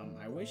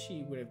 I wish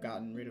he would have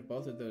gotten rid of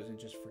both of those and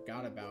just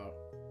forgot about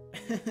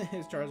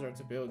his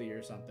Charizard's ability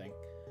or something.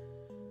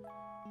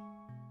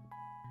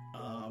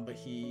 But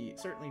he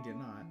certainly did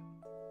not.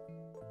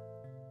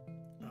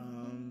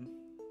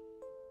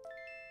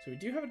 So we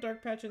do have a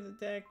Dark Patch in the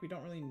deck. We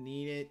don't really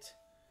need it.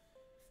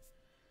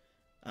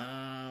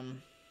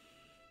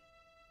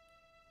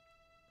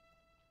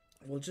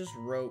 We'll just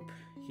Rope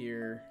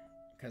here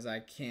because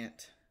I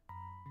can't.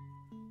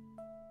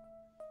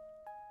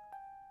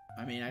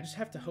 I mean, I just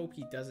have to hope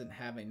he doesn't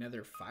have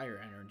another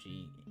Fire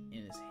Energy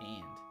in his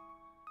hand,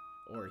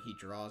 or he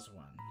draws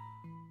one.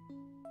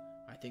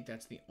 I think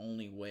that's the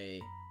only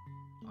way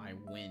I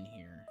win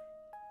here.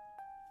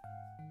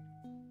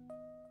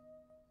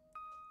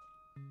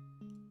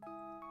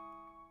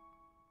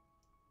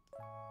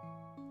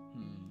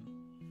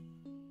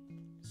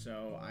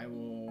 So I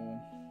will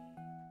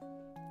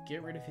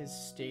get rid of his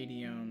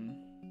Stadium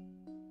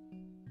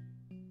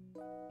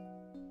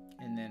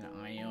and then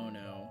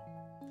Iono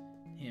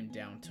him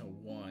down to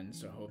 1,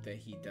 so hope that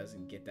he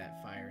doesn't get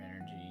that Fire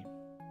Energy.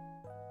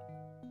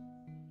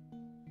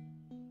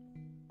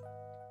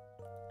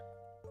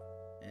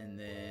 And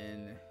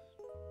then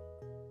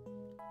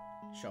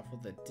shuffle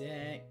the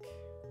deck.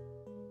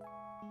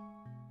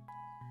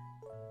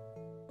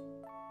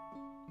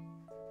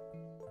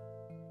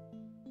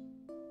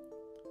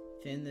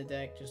 Thin the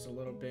deck just a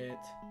little bit.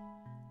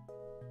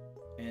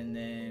 And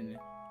then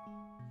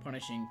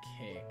Punishing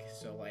Kick.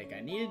 So like I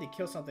needed to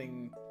kill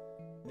something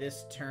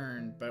this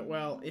turn, but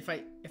well, if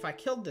I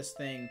killed this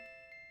thing,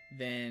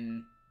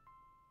 then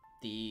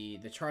the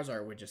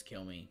Charizard would just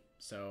kill me.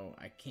 So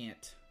I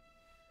can't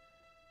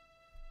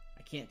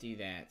do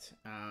that.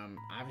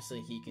 Obviously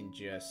he can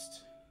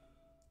just,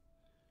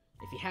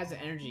 if he has the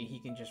energy, he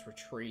can just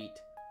retreat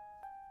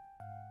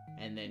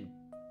and then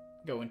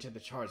go into the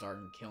Charizard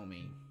and kill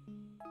me.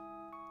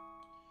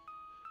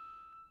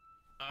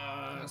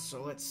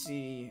 So let's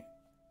see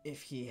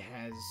if he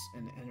has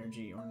an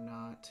energy or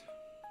not.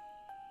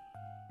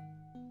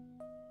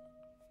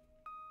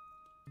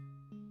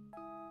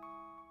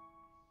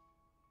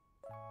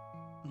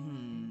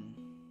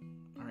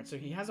 Alright, so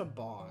he has a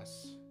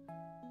boss.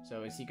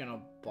 So is he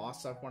gonna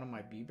boss up one of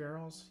my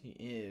Bibarels? He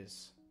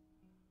is.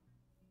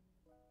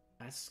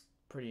 That's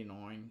pretty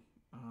annoying.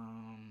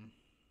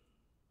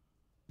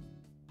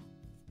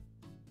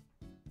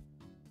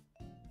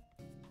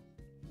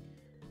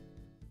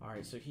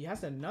 Alright, so he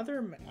has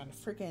another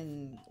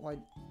freaking like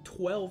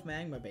 12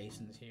 Magma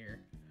Basins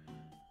here.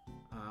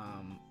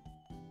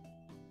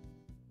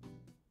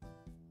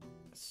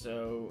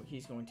 So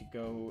he's going to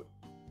go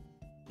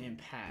and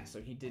pass.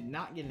 So he did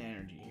not get an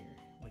energy here,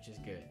 which is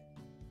good.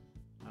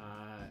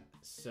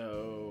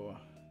 So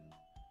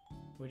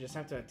we just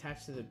have to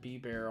attach to the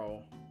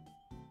Bibarel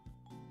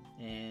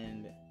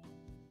and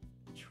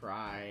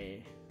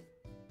try.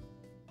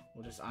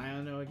 We'll just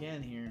Iono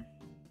again here.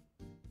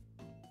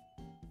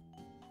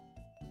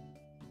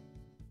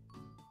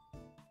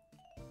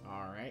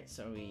 Alright,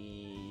 so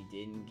we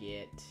didn't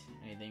get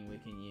anything we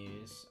can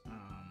use.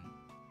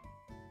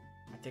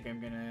 I think I'm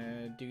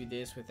gonna do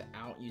this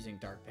without using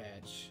Dark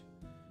Patch.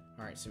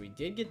 Alright, so we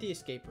did get the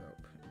escape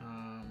rope.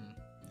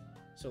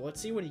 So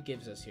let's see what he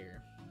gives us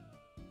here.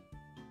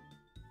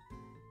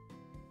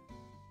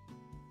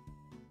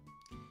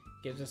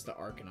 Gives us the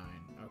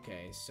Arcanine.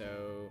 Okay,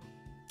 so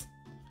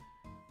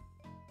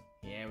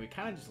yeah, we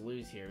kind of just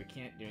lose here. We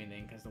can't do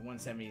anything because the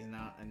 170 is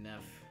not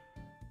enough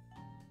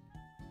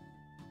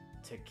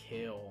to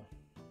kill.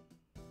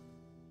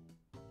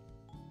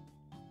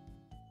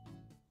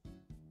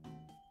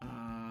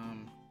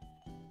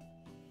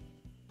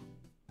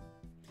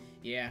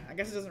 Yeah, I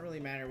guess it doesn't really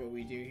matter what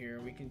we do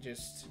here. We can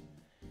just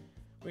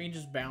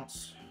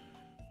bounce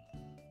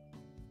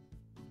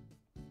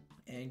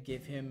and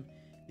give him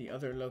the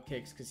other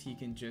Lokix because he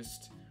can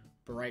just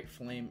Bright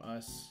Flame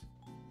us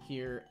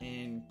here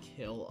and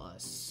kill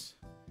us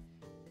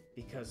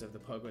because of the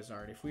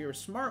Pogazard. If we were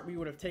smart, we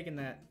would have taken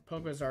that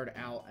Pogazard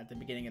out at the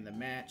beginning of the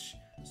match,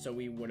 so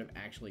we would have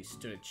actually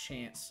stood a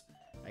chance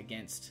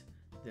against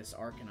this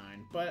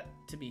Arcanine. But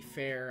to be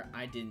fair,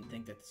 I didn't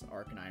think that this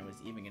Arcanine was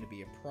even going to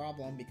be a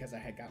problem because I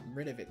had gotten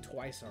rid of it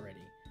twice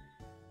already.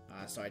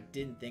 So I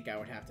didn't think I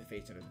would have to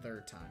face it a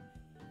third time.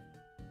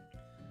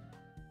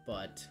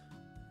 But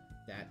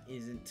that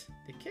isn't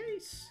the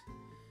case.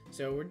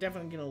 So we're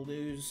definitely going to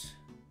lose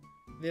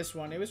this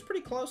one. It was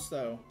pretty close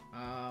though.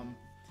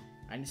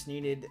 I just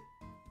needed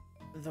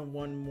the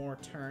one more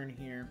turn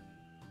here.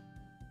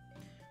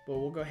 But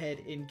we'll go ahead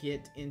and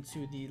get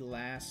into the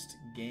last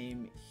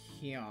game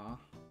here.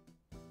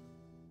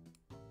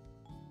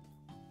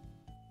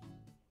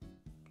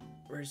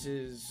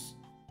 Versus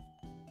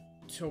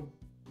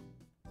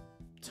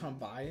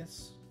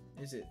Tobias?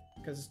 Is it?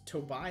 Because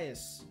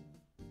Tobias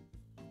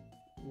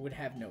would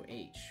have no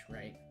H,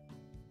 right?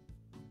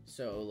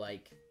 So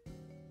like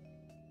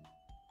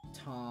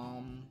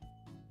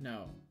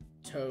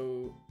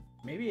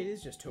maybe it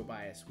is just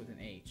Tobias with an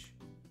H.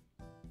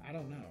 I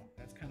don't know.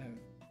 That's kind of,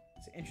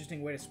 it's an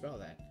interesting way to spell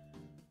that.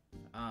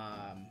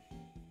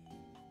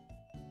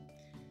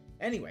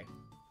 Anyway,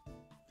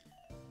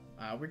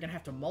 we're gonna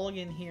have to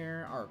mulligan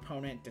here. Our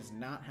opponent does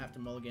not have to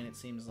mulligan. It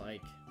seems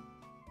like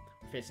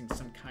we're facing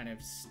some kind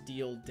of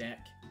steel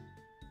deck.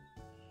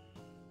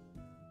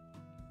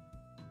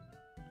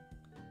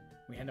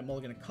 We had to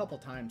mulligan a couple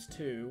times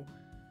too.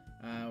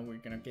 We're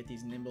gonna get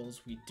these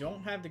Nymbles. We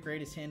don't have the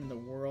greatest hand in the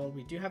world.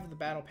 We do have the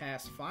Battle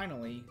Pass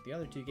finally. The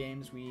other two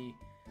games we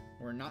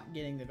were not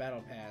getting the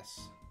Battle Pass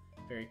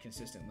very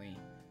consistently.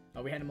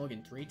 We had to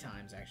mulligan 3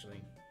 times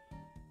actually.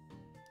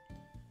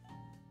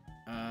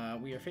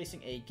 We are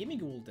facing a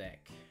Gimmighoul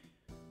deck.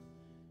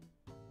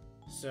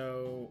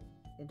 So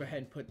we'll go ahead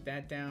and put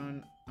that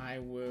down. I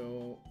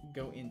will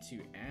go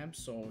into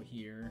Absol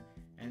here,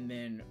 and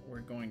then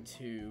we're going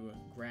to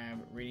grab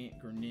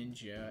Radiant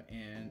Greninja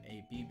and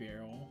a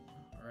Bibarel,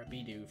 or a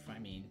Bidoof, I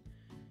mean.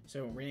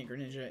 So Radiant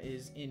Greninja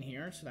is in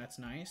here, so that's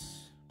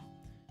nice.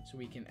 So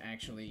we can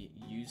actually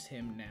use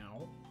him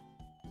now.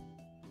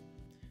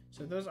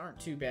 So those aren't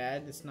too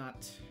bad. It's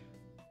not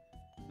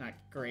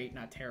great,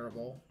 not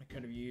terrible. I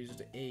could have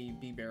used a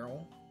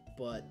Bibarel,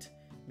 but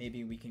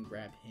maybe we can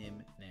grab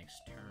him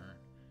next turn.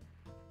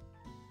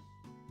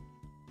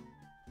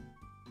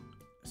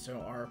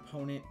 So our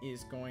opponent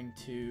is going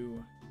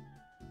to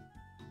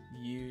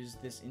use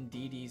this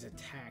Indeedee's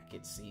attack,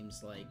 it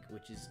seems like,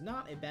 which is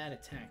not a bad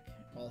attack,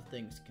 all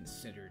things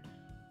considered.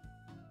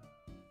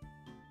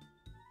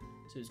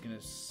 So he's going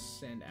to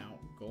send out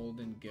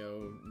Golden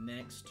Go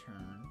next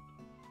turn.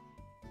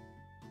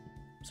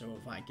 So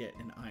if I get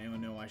an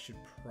Iono, I should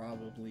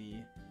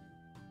probably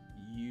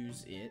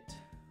use it.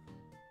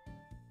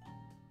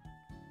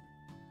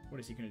 What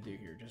is he going to do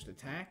here? Just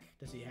attack?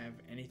 Does he have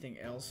anything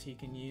else he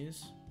can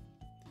use?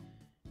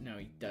 No,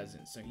 he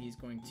doesn't. So he's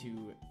going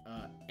to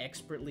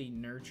expertly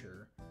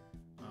nurture.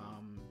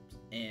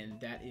 And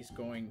that is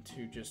going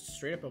to just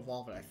straight up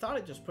evolve it. I thought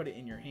it just put it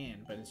in your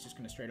hand, but it's just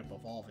going to straight up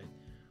evolve it,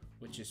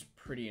 which is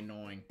pretty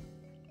annoying.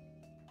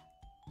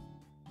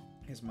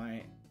 Because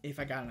if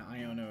I got an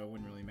Iono, it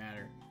wouldn't really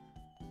matter.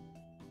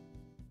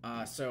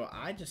 So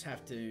I just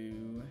have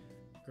to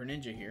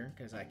Greninja here,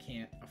 because I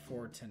can't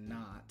afford to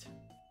not.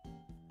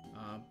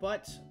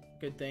 But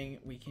good thing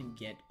we can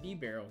get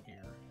Bibarel here.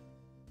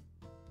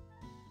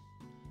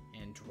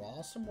 And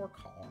draw some more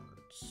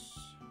cards.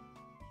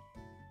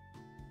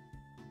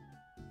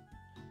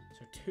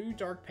 So 2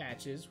 dark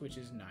patches, which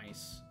is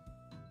nice.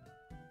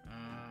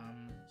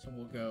 So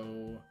we'll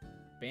go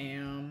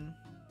bam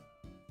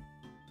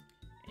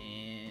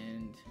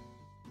and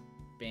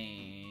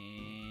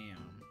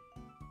bam.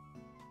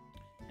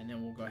 And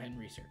then we'll go ahead and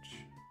research.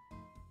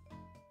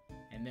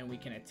 And then we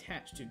can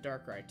attach to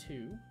Darkrai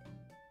 2.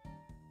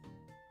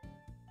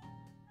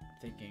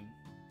 thinking.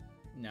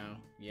 No,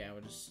 yeah,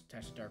 we'll just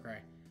attach the Darkrai.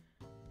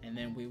 And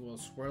then we will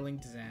Swirling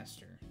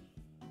Disaster.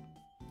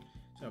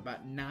 So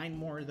about 9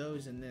 more of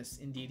those and this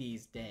Indeedee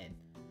is dead.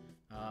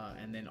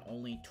 And then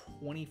only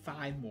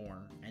 25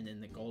 more and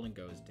then the Golden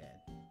goes dead.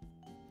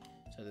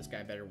 So this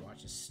guy better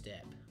watch his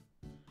step.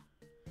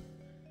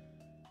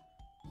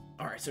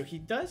 Alright, so he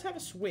does have a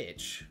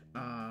switch.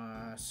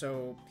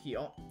 The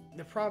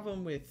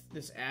problem with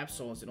this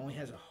Absol is it only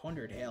has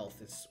 100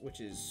 health,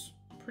 which is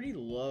pretty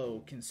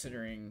low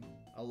considering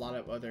a lot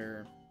of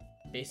other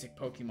basic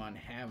Pokemon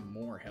have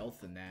more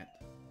health than that.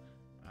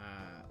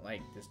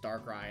 Like this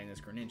Darkrai and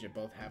this Greninja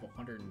both have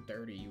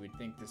 130. You would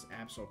think this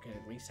Absol could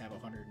at least have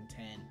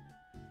 110.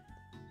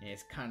 And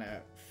it's kind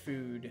of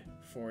food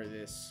for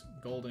this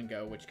Golden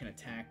Go, which can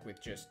attack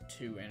with just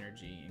 2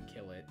 energy and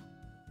kill it.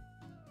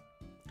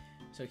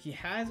 So he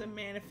has a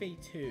Mana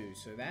Fade too,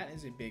 so that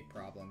is a big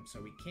problem.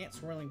 So we can't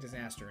Swirling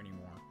Disaster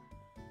anymore.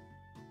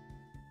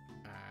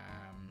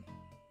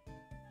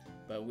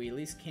 But we at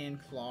least can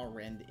Claw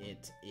Rend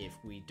it if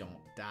we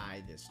don't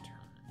die this turn.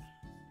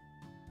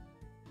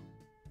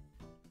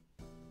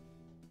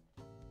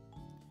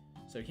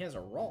 So he has a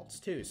Ralts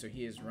too, so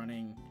he is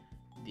running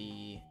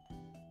the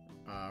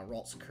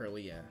Ralts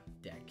Curlia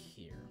deck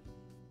here.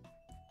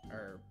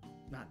 Or,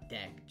 not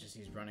deck, just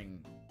he's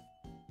running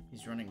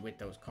with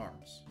those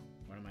cards.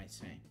 What am I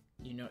saying?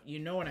 You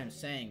know what I'm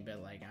saying,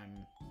 but like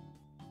I'm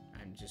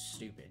just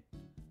stupid.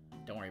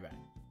 Don't worry about it.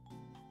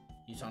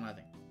 You saw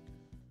nothing.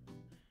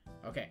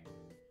 Okay.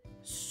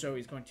 So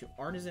he's going to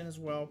Artazon as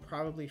well,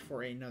 probably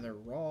for another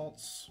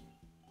Ralts.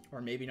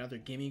 Or maybe another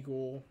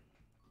Gimmighoul.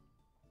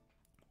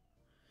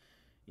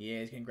 Yeah,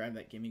 he's gonna grab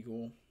that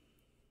Gimmighoul.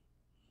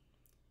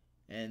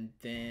 And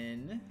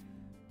then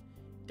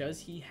does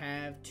he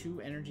have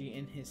 2 energy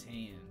in his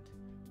hand?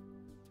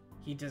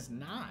 He does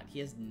not. He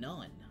has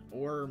none.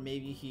 Or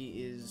maybe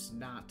he is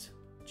not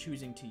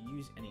choosing to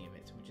use any of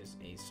it, which is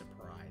a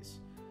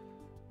surprise.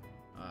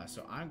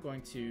 So I'm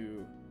going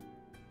to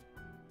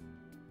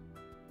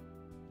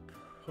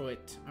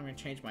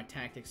change my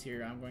tactics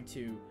here. I'm going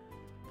to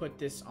put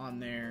this on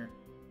there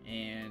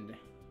and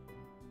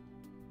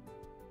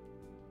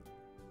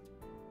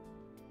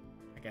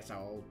I guess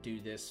I'll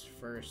do this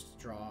first,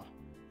 draw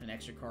an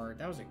extra card.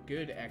 That was a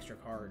good extra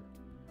card.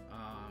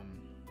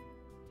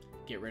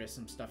 Get rid of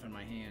some stuff in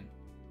my hand.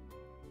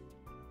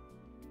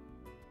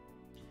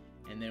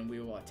 And then we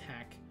will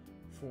attack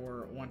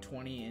for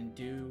 120 and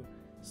do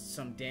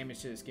some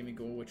damage to this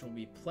Gimmighoul, which will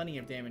be plenty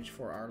of damage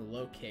for our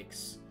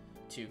Lokix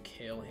to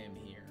kill him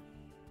here.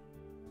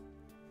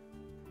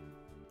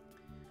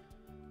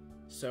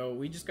 So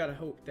we just gotta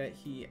hope that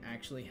he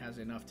actually has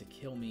enough to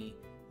kill me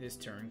this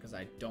turn, because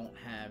I don't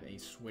have a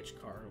switch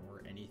card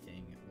or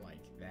anything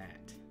like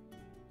that.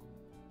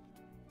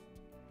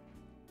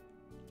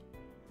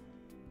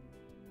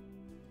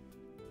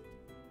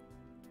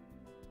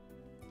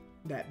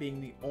 That being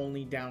the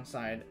only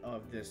downside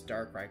of this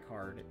Darkrai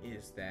card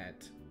is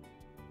that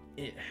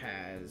it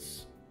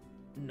has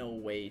no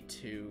way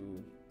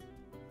to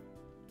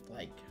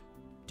like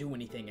do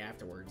anything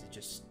afterwards. It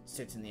just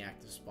sits in the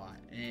active spot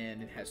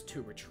and it has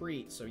 2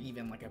 retreats, so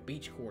even like a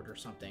Beach Cord or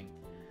something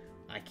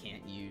I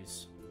can't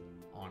use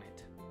on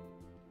it.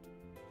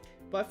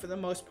 But for the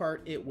most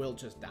part it will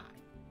just die.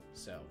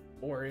 So,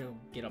 or it'll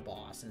get a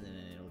boss and then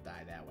it'll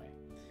die that way.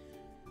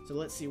 So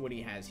let's see what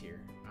he has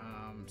here.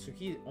 So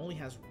he only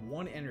has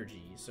 1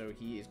 energy, so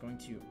he is going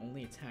to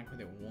only attack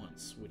with it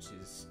once, which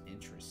is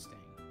interesting.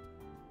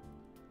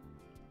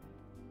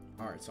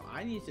 Alright, so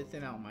I need to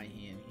thin out my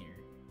hand here.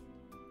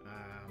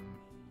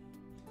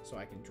 So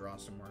I can draw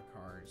some more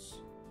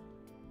cards.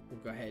 We'll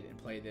go ahead and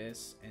play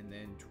this and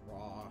then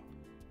draw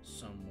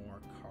some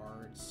more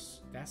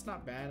cards. That's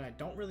not bad. I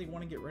don't really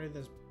want to get rid of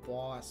this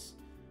boss,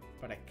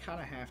 but I kind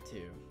of have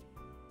to.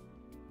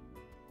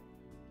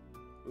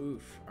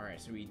 Oof.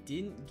 Alright, so we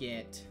didn't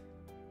get...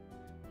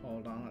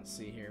 Hold on, let's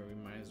see here. We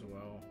might as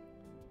well...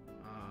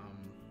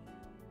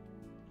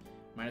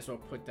 might as well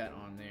put that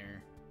on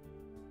there.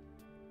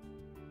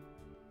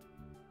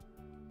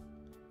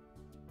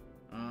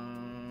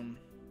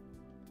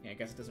 Yeah, I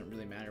guess it doesn't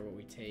really matter what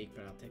we take,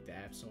 but I'll take the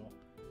Absol.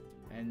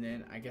 And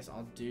then I guess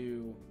I'll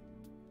do...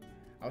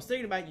 I was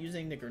thinking about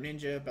using the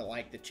Greninja, but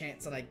like the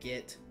chance that I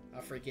get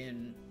a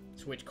freaking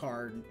switch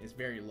card is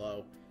very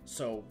low.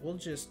 So we'll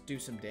just do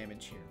some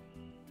damage here.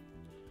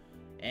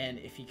 And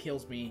if he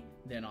kills me,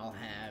 then I'll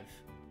have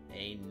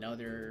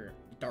another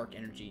Dark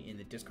Energy in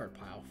the discard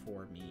pile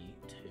for me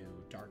to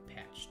Dark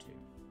Patch to.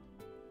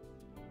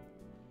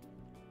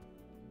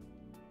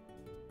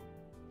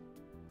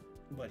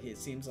 But it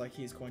seems like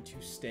he's going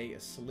to stay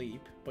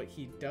asleep. But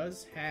he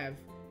does have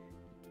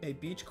a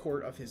Beach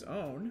Court of his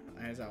own,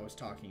 as I was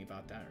talking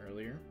about that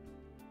earlier.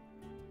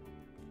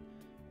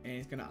 And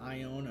he's going to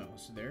Iono.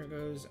 So there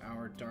goes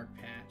our Dark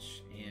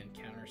Patch and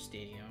counter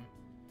Stadium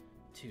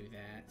to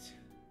that.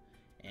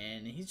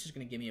 And he's just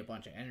going to give me a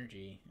bunch of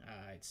energy,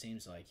 it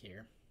seems like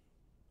here.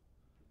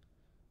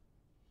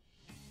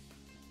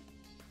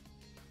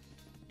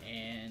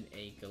 And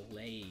a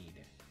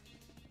Glade.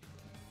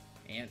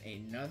 And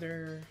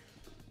another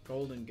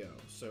Golden Go.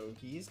 So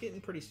he's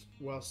getting pretty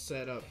well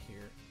set up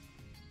here.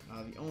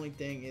 The only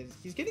thing is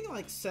he's getting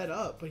like set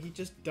up, but he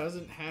just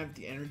doesn't have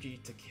the energy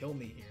to kill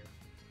me here,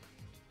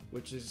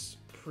 which is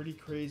pretty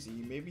crazy.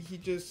 Maybe he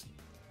just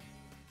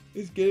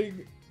is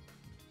getting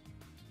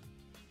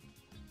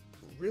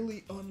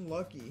really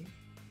unlucky.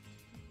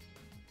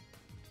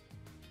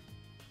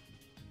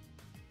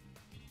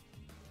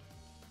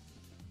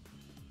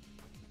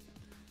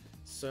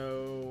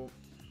 So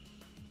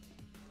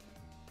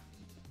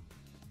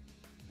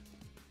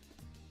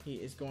he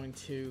is going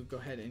to go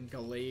ahead and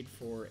Gallade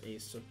for a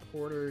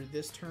supporter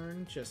this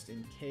turn, just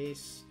in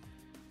case.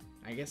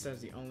 I guess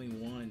that's the only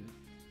one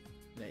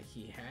that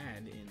he had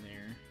in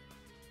there.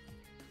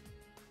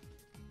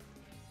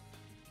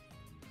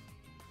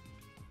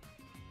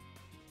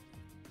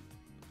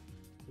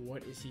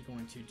 What is he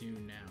going to do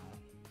now?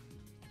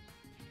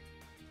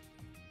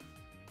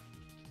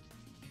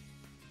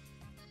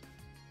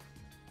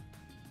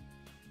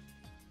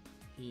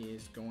 He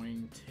is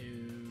going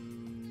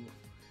to...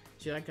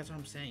 See, like, that's what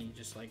I'm saying.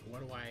 Just like,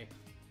 what do I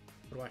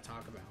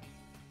talk about?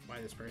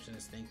 Why this person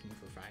is thinking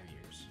for 5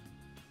 years?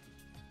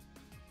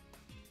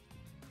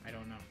 I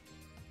don't know.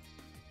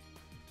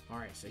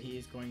 Alright, so he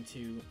is going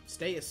to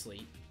stay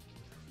asleep.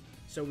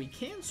 So we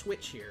can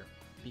switch here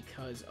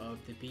because of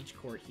the beach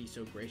court he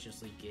so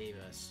graciously gave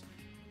us.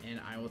 And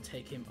I will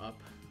take him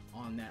up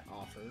on that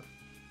offer.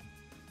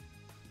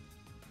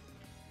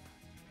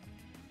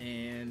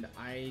 And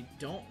I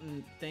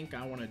don't think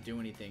I want to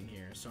do anything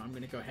here. So I'm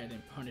going to go ahead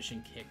and punish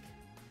and kick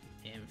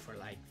him for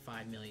like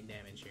 5 million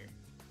damage here.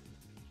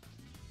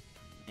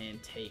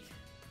 And take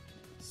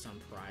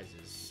some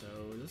prizes. So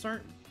those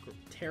aren't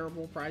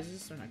terrible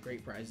prizes. They're not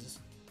great prizes.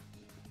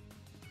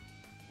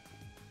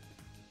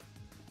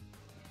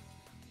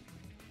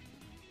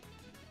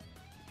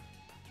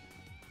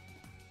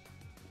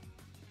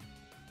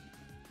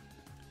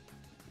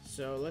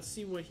 So let's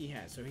see what he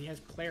has. So he has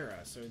Clara.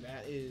 So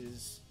that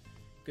is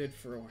good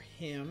for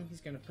him. He's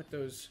going to put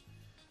those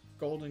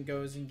Golden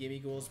Goes and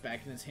Gimmigholes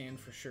back in his hand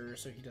for sure,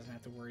 so he doesn't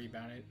have to worry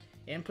about it.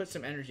 And put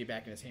some energy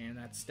back in his hand.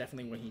 That's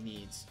definitely what he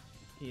needs.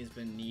 He has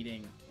been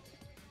needing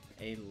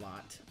a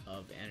lot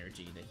of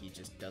energy that he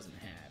just doesn't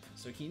have.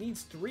 So he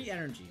needs 3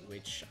 energy,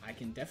 which I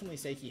can definitely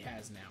say he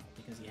has now,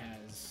 because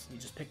he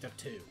just picked up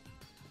 2.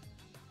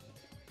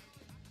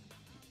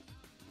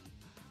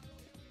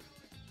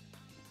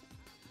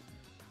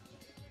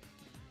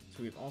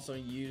 So we've also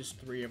used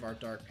 3 of our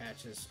dark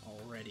patches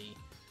already.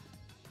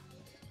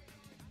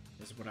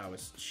 This is what I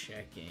was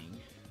checking.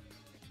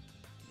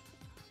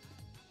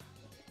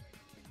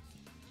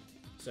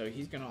 So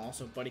he's going to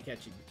also Buddy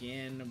Catch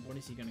again. What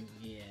is he going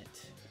to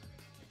get?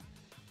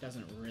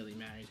 Doesn't really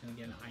matter. He's going to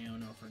get an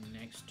Iono for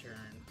next turn,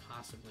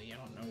 possibly. I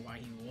don't know why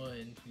he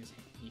would.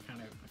 He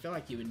kind of, I feel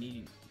like he would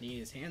need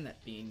his hand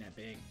being that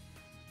big.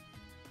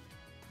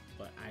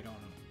 But I don't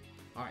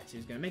know. Alright, so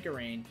he's going to make it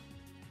rain.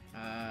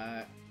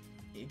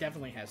 He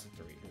definitely has a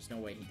 3. There's no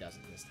way he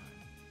doesn't this time.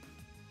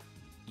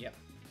 Yep.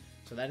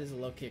 So that is a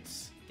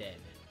Lokix dead.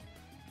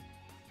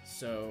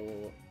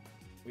 So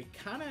we are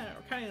kind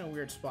of in a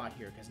weird spot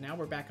here, because now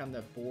we're back on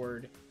the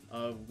board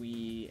of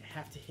we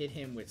have to hit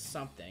him with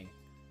something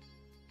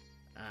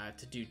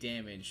to do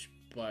damage,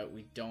 but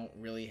we don't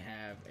really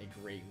have a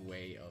great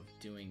way of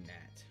doing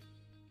that.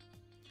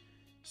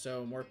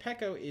 So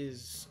Morpeko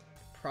is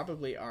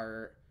probably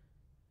our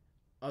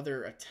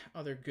other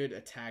good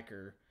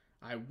attacker.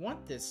 I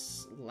want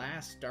this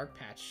last dark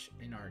patch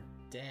in our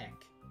deck.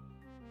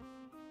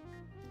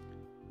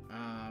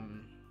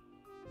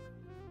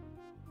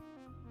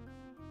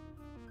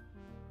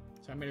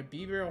 So I'm gonna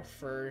Bibarel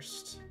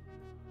first.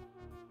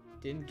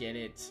 Didn't get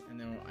it, and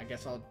then I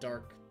guess I'll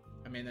dark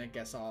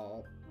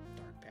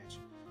patch.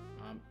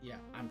 Yeah,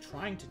 I'm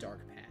trying to dark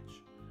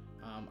patch.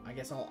 I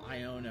guess I'll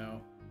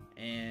Iono,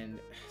 and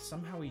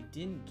somehow he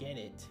didn't get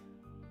it.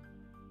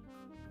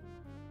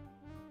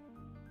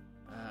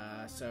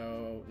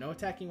 So no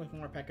attacking with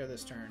Morpeko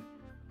this turn,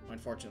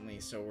 unfortunately.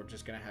 So we're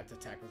just gonna have to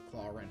attack with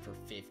Claw Rend for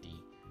 50,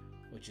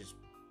 which is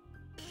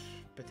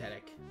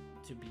pathetic,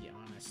 to be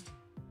honest.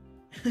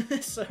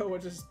 So we'll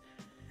just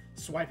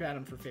swipe at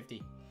him for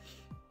 50.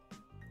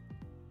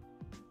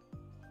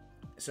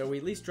 So we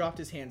at least dropped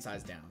his hand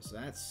size down, so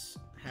that's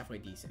halfway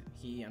decent.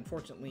 He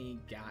unfortunately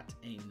got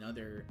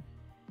another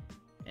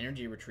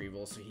energy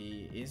retrieval, so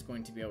he is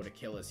going to be able to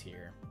kill us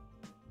here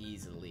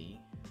easily.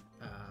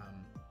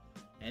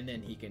 And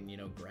then he can, you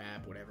know,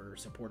 grab whatever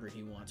supporter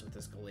he wants with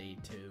this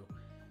Gallade too.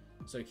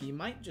 So he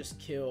might just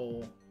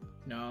kill...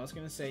 No, I was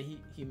going to say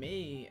he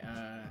may...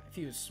 if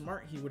he was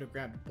smart, he would have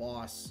grabbed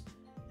Boss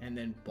and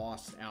then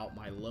bossed out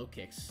my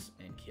Lokix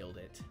and killed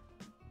it.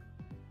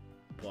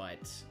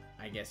 But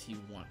I guess he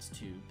wants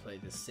to play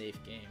the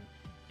safe game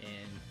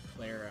and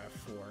Clara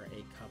for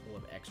a couple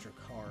of extra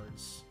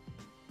cards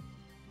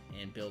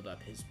and build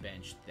up his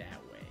bench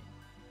that way.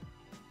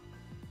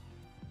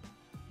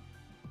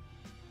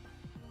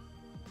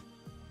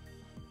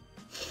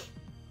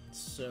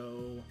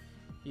 So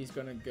he's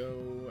gonna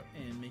go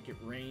and make it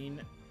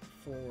rain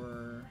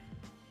for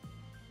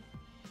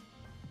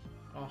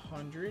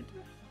 100.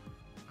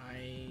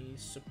 I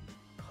suppose.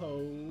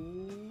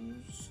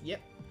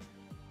 Yep.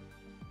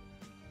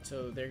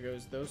 So there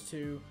goes those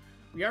two.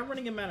 We are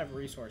running out of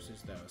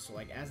resources though, so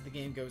like as the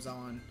game goes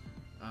on,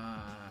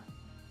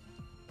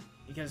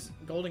 because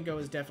Golden Go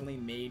is definitely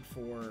made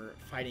for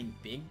fighting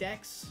big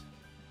decks.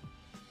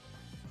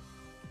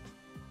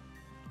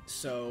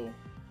 So,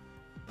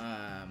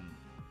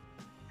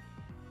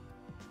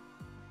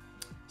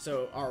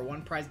 so our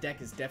one prize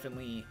deck is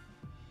definitely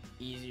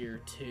easier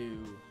to,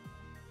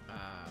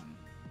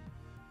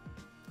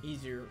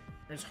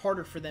 it's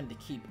harder for them to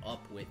keep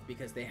up with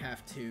because they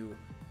have to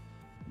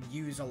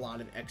use a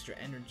lot of extra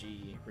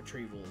energy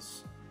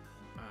retrievals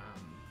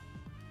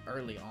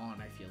early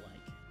on, I feel like.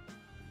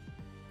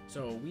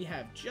 So we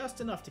have just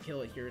enough to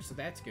kill it here, so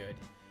that's good.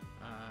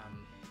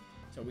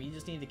 So we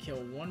just need to kill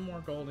one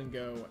more Golden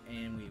Go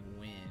and we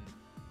win.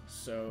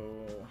 So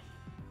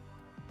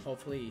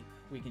hopefully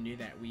we can do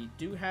that. We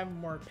do have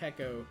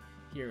Morpeko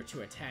here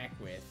to attack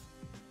with.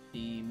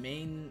 The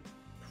main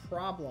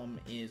problem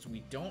is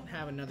we don't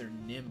have another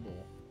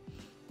Nymble.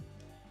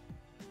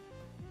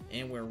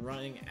 And we're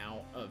running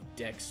out of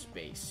deck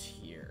space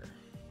here.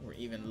 We're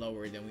even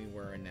lower than we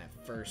were in that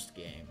first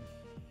game.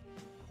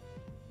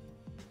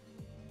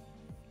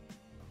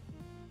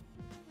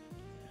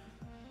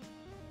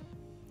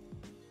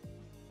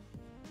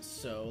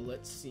 So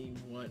let's see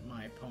what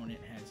my opponent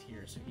has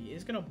here. So he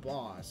is gonna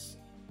boss.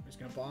 He's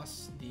gonna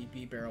boss the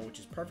Bibarel, which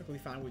is perfectly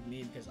fine with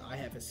me because I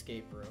have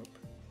escape rope.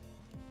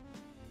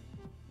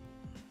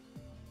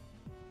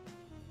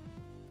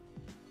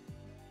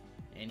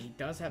 And he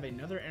does have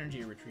another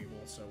energy retrieval,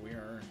 so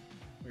we're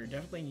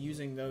definitely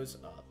using those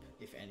up,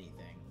 if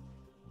anything.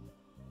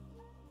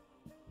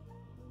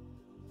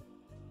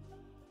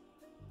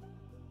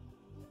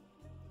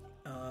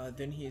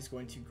 Then he is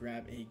going to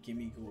grab a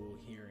Gimme Ghoul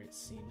here, it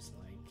seems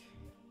like.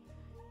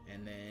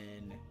 And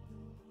then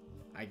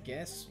I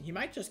guess he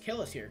might just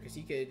kill us here because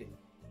he could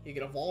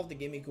evolve the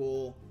Gimme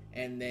Ghoul,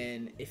 and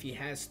then if he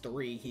has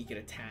 3, he could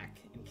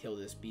attack and kill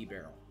this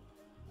Bibarel.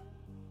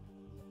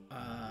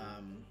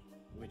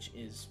 Which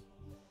is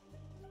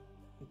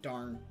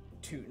darn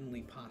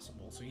tootin'ly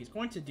possible. So he's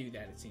going to do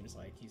that, it seems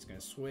like. He's going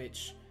to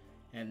switch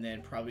and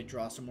then probably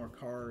draw some more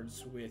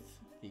cards with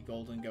the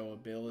Golden Go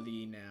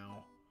ability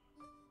now.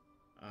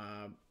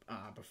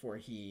 Before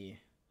he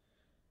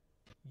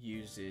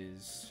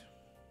uses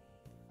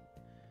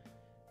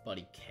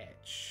Buddy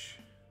Catch.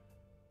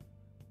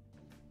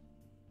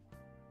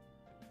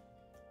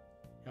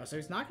 Oh, so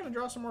he's not going to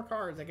draw some more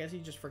cards. I guess he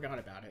just forgot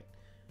about it.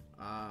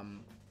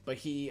 But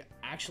he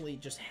actually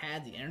just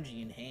had the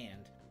energy in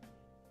hand.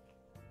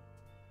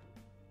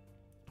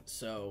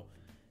 So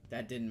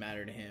that didn't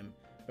matter to him.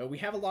 But we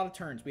have a lot of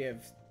turns. We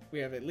have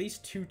at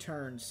least 2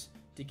 turns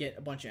to get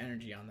a bunch of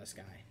energy on this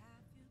guy.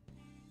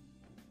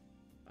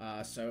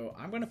 So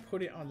I'm going to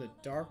put it on the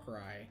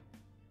Darkrai,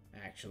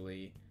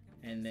 actually.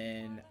 And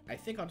then I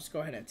think I'll just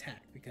go ahead and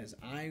attack. Because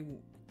I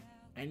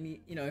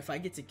need, you know, if I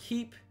get to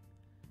keep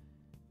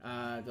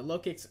the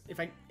Lokix, if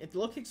the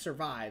Lokix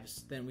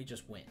survives, then we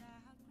just win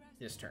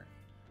this turn.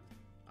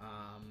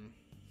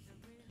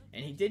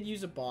 And he did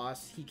use a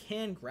boss. He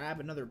can grab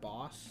another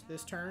boss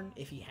this turn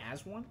if he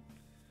has one,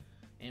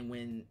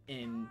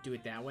 and do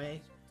it that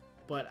way.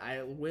 But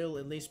I will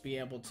at least be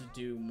able to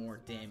do more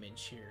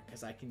damage here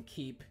because I can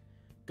keep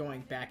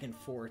going back and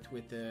forth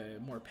with the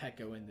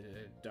Morpeko and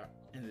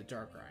the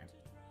Darkrai.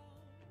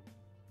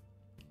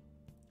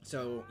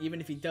 So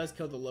even if he does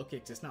kill the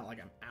Lokix, it's not like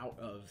I'm out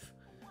of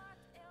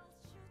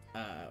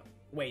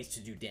ways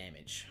to do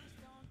damage.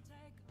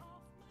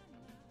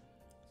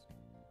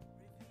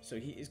 So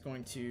he is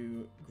going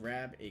to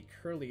grab a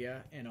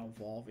Curlia and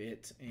evolve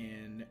it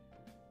and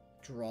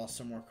draw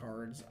some more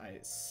cards, I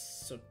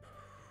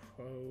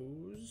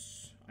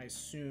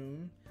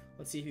assume.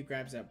 Let's see if he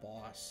grabs that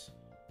boss.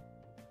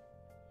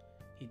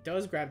 He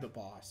does grab the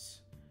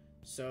boss.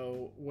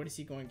 So what is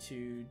he going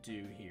to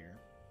do here?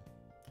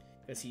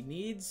 Because he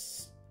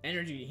needs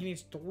energy. He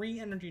needs 3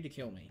 energy to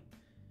kill me.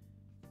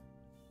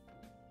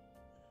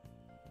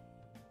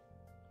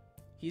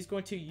 He's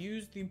going to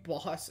use the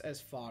boss as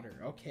fodder.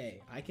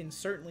 Okay, I can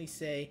certainly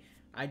say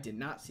I did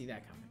not see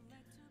that coming.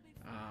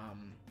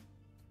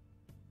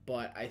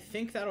 But I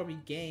think that'll be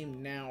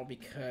game now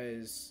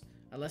because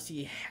unless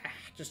he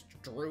just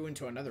drew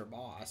into another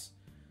boss,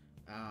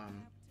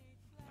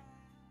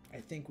 I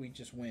think we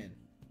just win.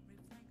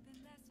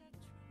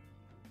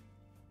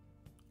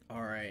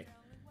 Alright,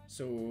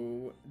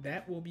 so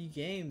that will be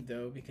game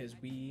though because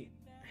we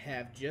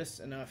have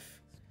just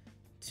enough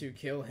to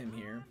kill him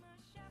here.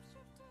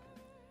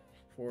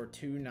 For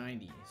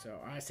 290. So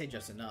I say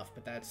just enough,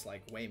 but that's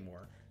like way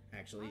more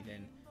actually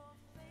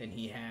than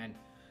he had.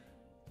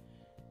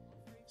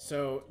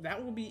 So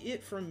that will be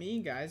it from me,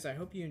 guys. I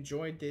hope you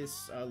enjoyed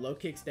this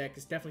Lokix deck.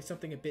 It's definitely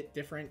something a bit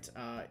different.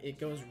 It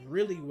goes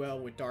really well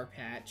with Dark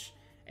Patch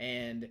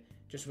and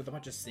just with a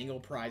bunch of single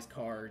prize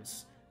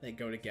cards that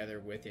go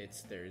together with it.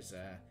 There's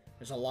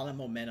a lot of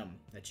momentum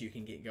that you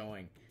can get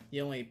going.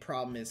 The only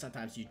problem is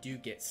sometimes you do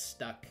get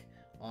stuck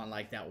on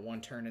like that one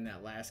turn in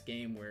that last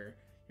game where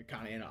you're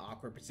kind of in an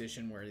awkward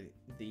position where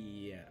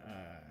the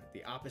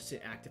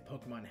opposite active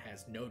Pokemon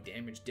has no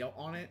damage dealt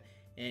on it,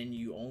 and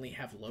you only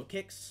have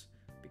Lokix,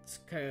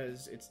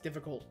 because it's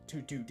difficult to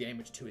do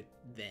damage to it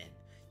then.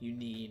 You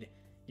need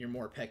your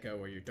Morpeko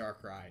or your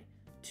Darkrai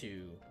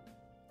to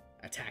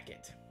attack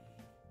it.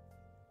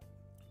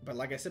 But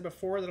like I said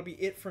before, that'll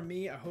be it from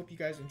me. I hope you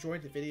guys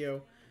enjoyed the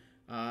video.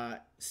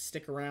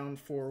 Stick around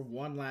for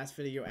one last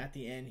video at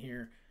the end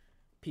here.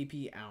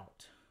 PP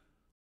out.